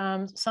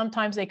systems.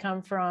 Sometimes they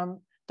come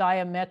from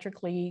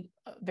diametrically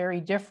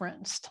very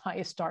different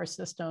star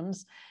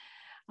systems.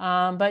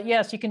 But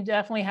yes, you can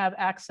definitely have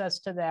access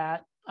to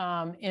that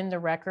in the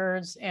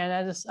records. And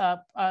that is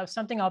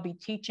something I'll be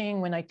teaching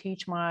when I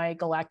teach my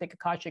Galactic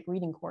Akashic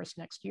reading course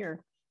next year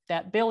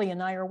that Billy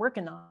and I are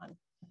working on.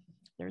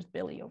 There's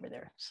Billy over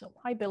there. So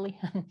hi, Billy.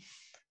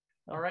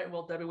 All right,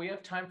 well, Debbie, we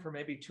have time for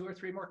maybe 2 or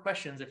 3 more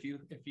questions if you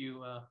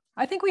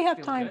I think we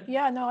have time. Good.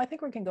 Yeah, no, I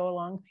think we can go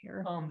along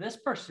here. This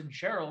person,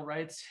 Cheryl,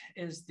 writes,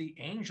 is the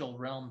angel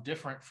realm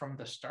different from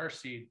the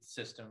starseed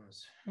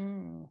systems?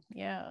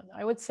 Yeah,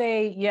 I would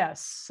say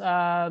yes.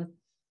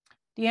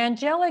 The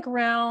angelic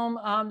realm,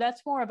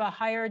 that's more of a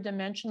higher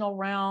dimensional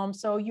realm.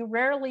 So you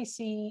rarely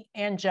see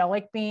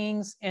angelic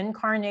beings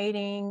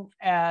incarnating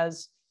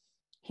as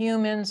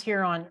humans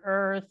here on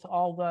Earth,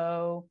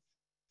 although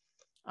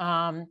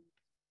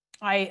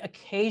I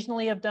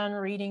occasionally have done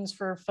readings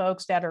for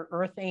folks that are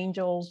earth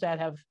angels that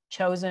have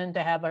chosen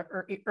to have an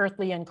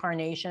earthly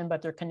incarnation,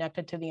 but they're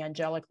connected to the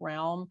angelic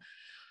realm.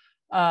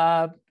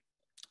 However,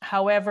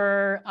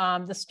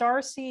 the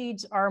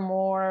starseeds are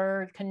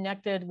more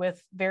connected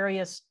with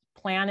various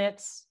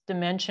planets,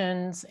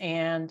 dimensions,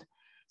 and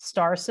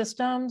star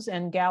systems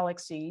and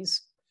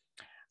galaxies.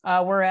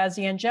 Whereas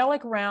the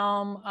angelic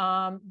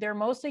realm, they're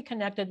mostly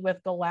connected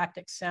with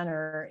galactic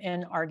center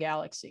in our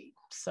galaxy.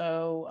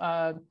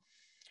 So,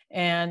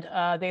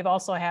 they've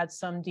also had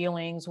some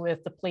dealings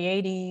with the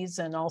Pleiades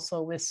and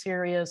also with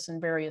Sirius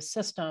and various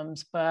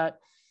systems, but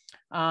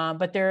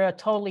they're a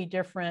totally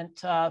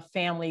different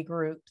family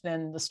group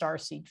than the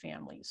starseed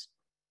families.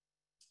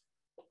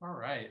 All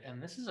right,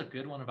 and this is a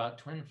good one about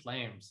twin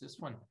flames. This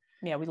one,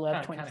 yeah, we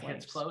love twin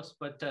flames. Hits close,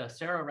 but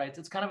Sarah writes,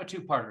 it's kind of a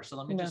two-parter. So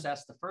let me just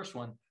ask the first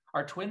one: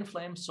 are twin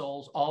flame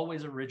souls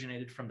always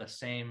originated from the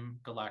same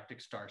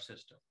galactic star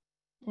system?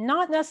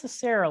 Not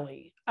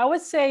necessarily. I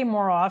would say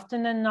more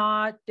often than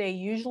not, they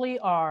usually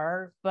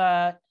are,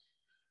 but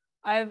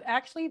I've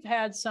actually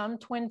had some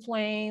twin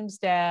flames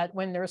that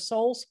when their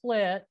soul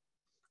split,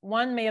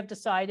 one may have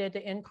decided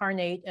to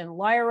incarnate in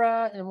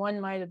Lyra, and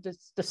one might have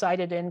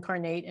decided to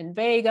incarnate in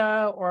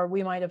Vega, or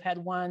we might have had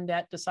one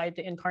that decided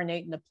to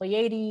incarnate in the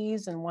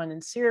Pleiades and one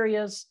in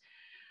Sirius.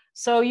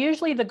 So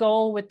usually the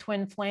goal with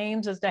twin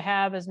flames is to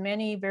have as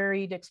many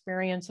varied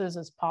experiences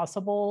as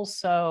possible.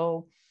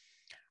 So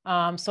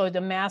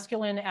the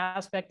masculine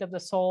aspect of the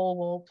soul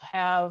will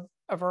have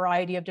a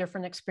variety of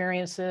different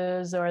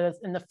experiences,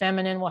 and the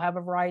feminine will have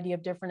a variety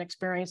of different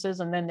experiences,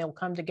 and then they'll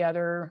come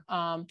together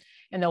and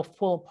they'll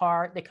pull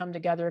apart. They come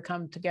together,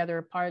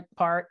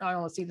 apart. I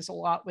don't see this a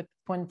lot with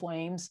twin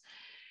flames.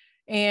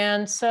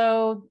 And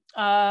so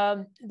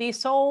these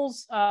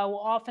souls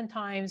will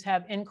oftentimes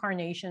have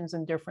incarnations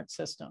in different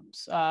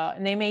systems,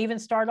 and they may even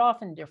start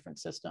off in different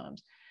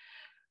systems.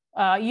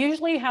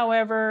 Usually,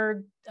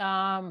 however,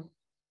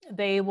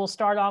 they will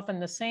start off in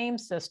the same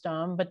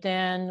system, but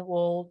then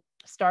will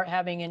start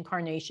having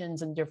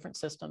incarnations in different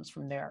systems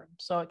from there.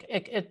 So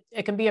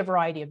it can be a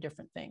variety of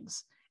different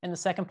things. And the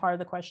second part of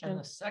the question? And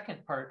the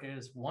second part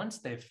is, once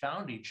they've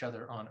found each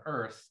other on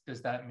Earth,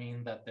 does that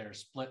mean that their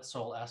split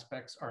soul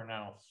aspects are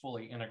now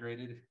fully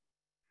integrated?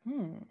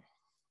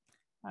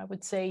 I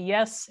would say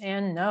yes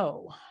and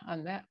no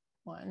on that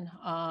one.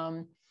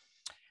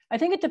 I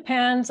think it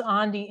depends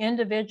on the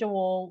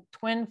individual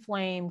twin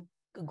flame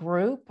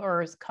group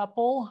or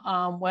couple,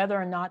 whether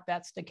or not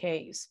that's the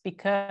case,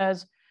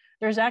 because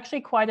there's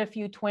actually quite a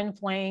few twin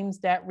flames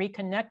that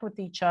reconnect with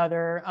each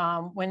other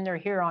when they're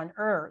here on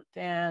Earth,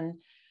 and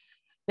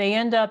they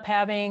end up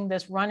having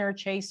this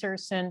runner-chaser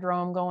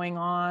syndrome going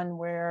on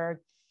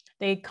where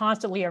they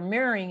constantly are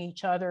mirroring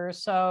each other.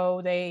 So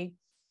they're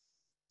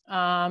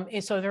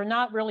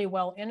not really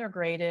well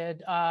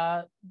integrated.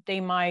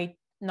 They might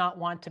not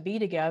want to be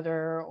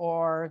together,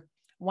 or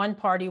one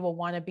party will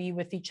want to be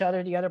with each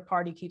other, the other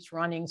party keeps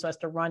running, so as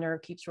the runner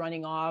keeps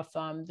running off,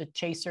 the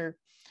chaser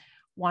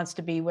wants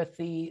to be with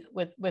the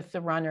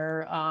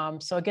runner.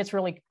 So it gets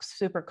really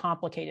super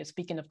complicated,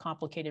 speaking of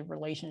complicated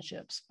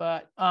relationships.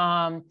 But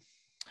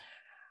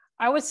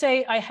I would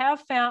say I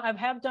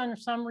have done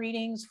some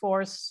readings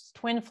for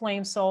twin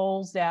flame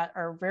souls that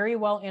are very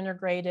well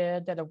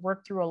integrated, that have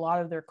worked through a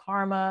lot of their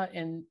karma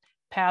in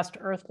past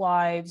Earth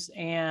lives,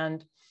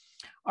 and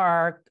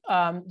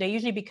they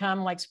usually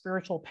become like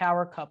spiritual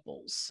power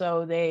couples.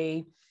 So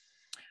they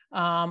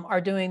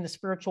are doing the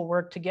spiritual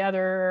work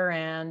together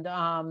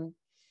and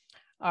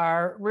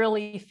are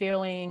really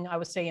feeling, I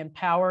would say,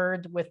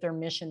 empowered with their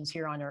missions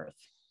here on Earth.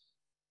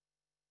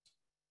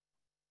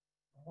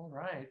 All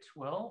right.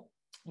 Well,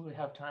 we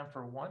have time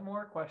for one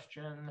more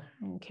question.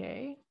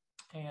 Okay.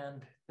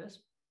 And this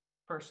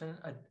person,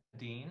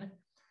 Dean,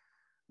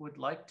 would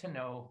like to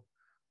know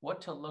what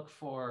to look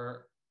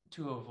for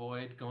to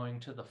avoid going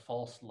to the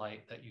false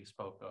light that you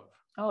spoke of?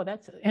 Oh,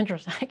 that's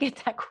interesting. I get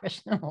that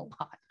question a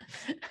lot.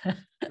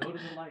 Go to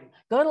the light.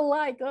 Go to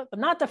light, but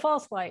not the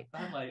false light.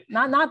 That light.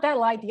 Not that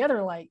light, the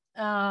other light.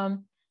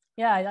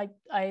 Yeah,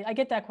 I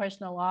get that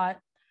question a lot.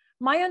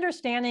 My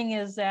understanding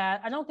is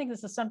that I don't think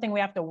this is something we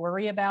have to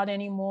worry about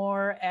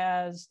anymore,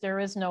 as there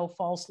is no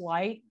false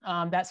light.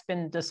 That's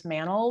been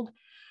dismantled.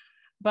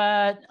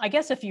 But I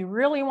guess if you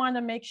really want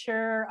to make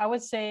sure, I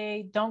would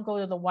say don't go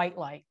to the white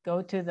light.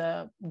 Go to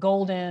the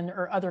golden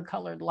or other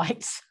colored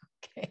lights.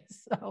 Okay,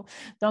 so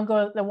don't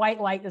go, the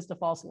white light is the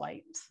false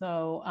light.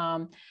 So,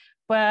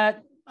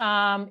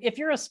 if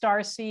you're a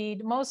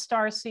starseed, most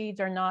starseeds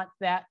are not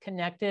that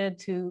connected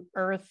to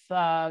Earth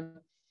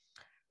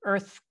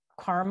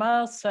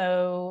karma.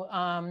 So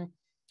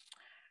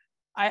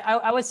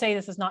I would say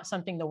this is not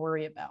something to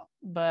worry about.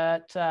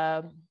 But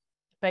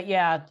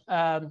yeah,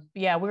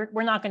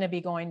 we're not going to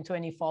be going to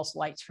any false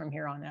lights from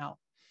here on out.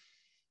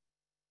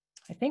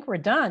 I think we're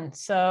done.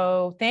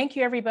 So thank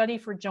you everybody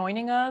for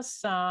joining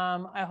us.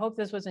 I hope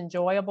this was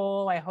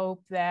enjoyable. I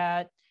hope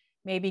that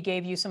maybe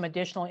gave you some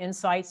additional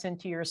insights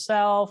into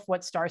yourself,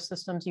 what star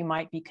systems you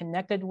might be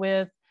connected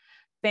with.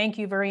 Thank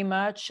you very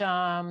much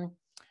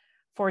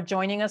for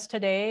joining us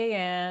today,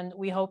 and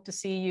we hope to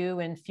see you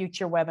in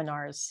future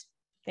webinars.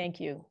 Thank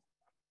you.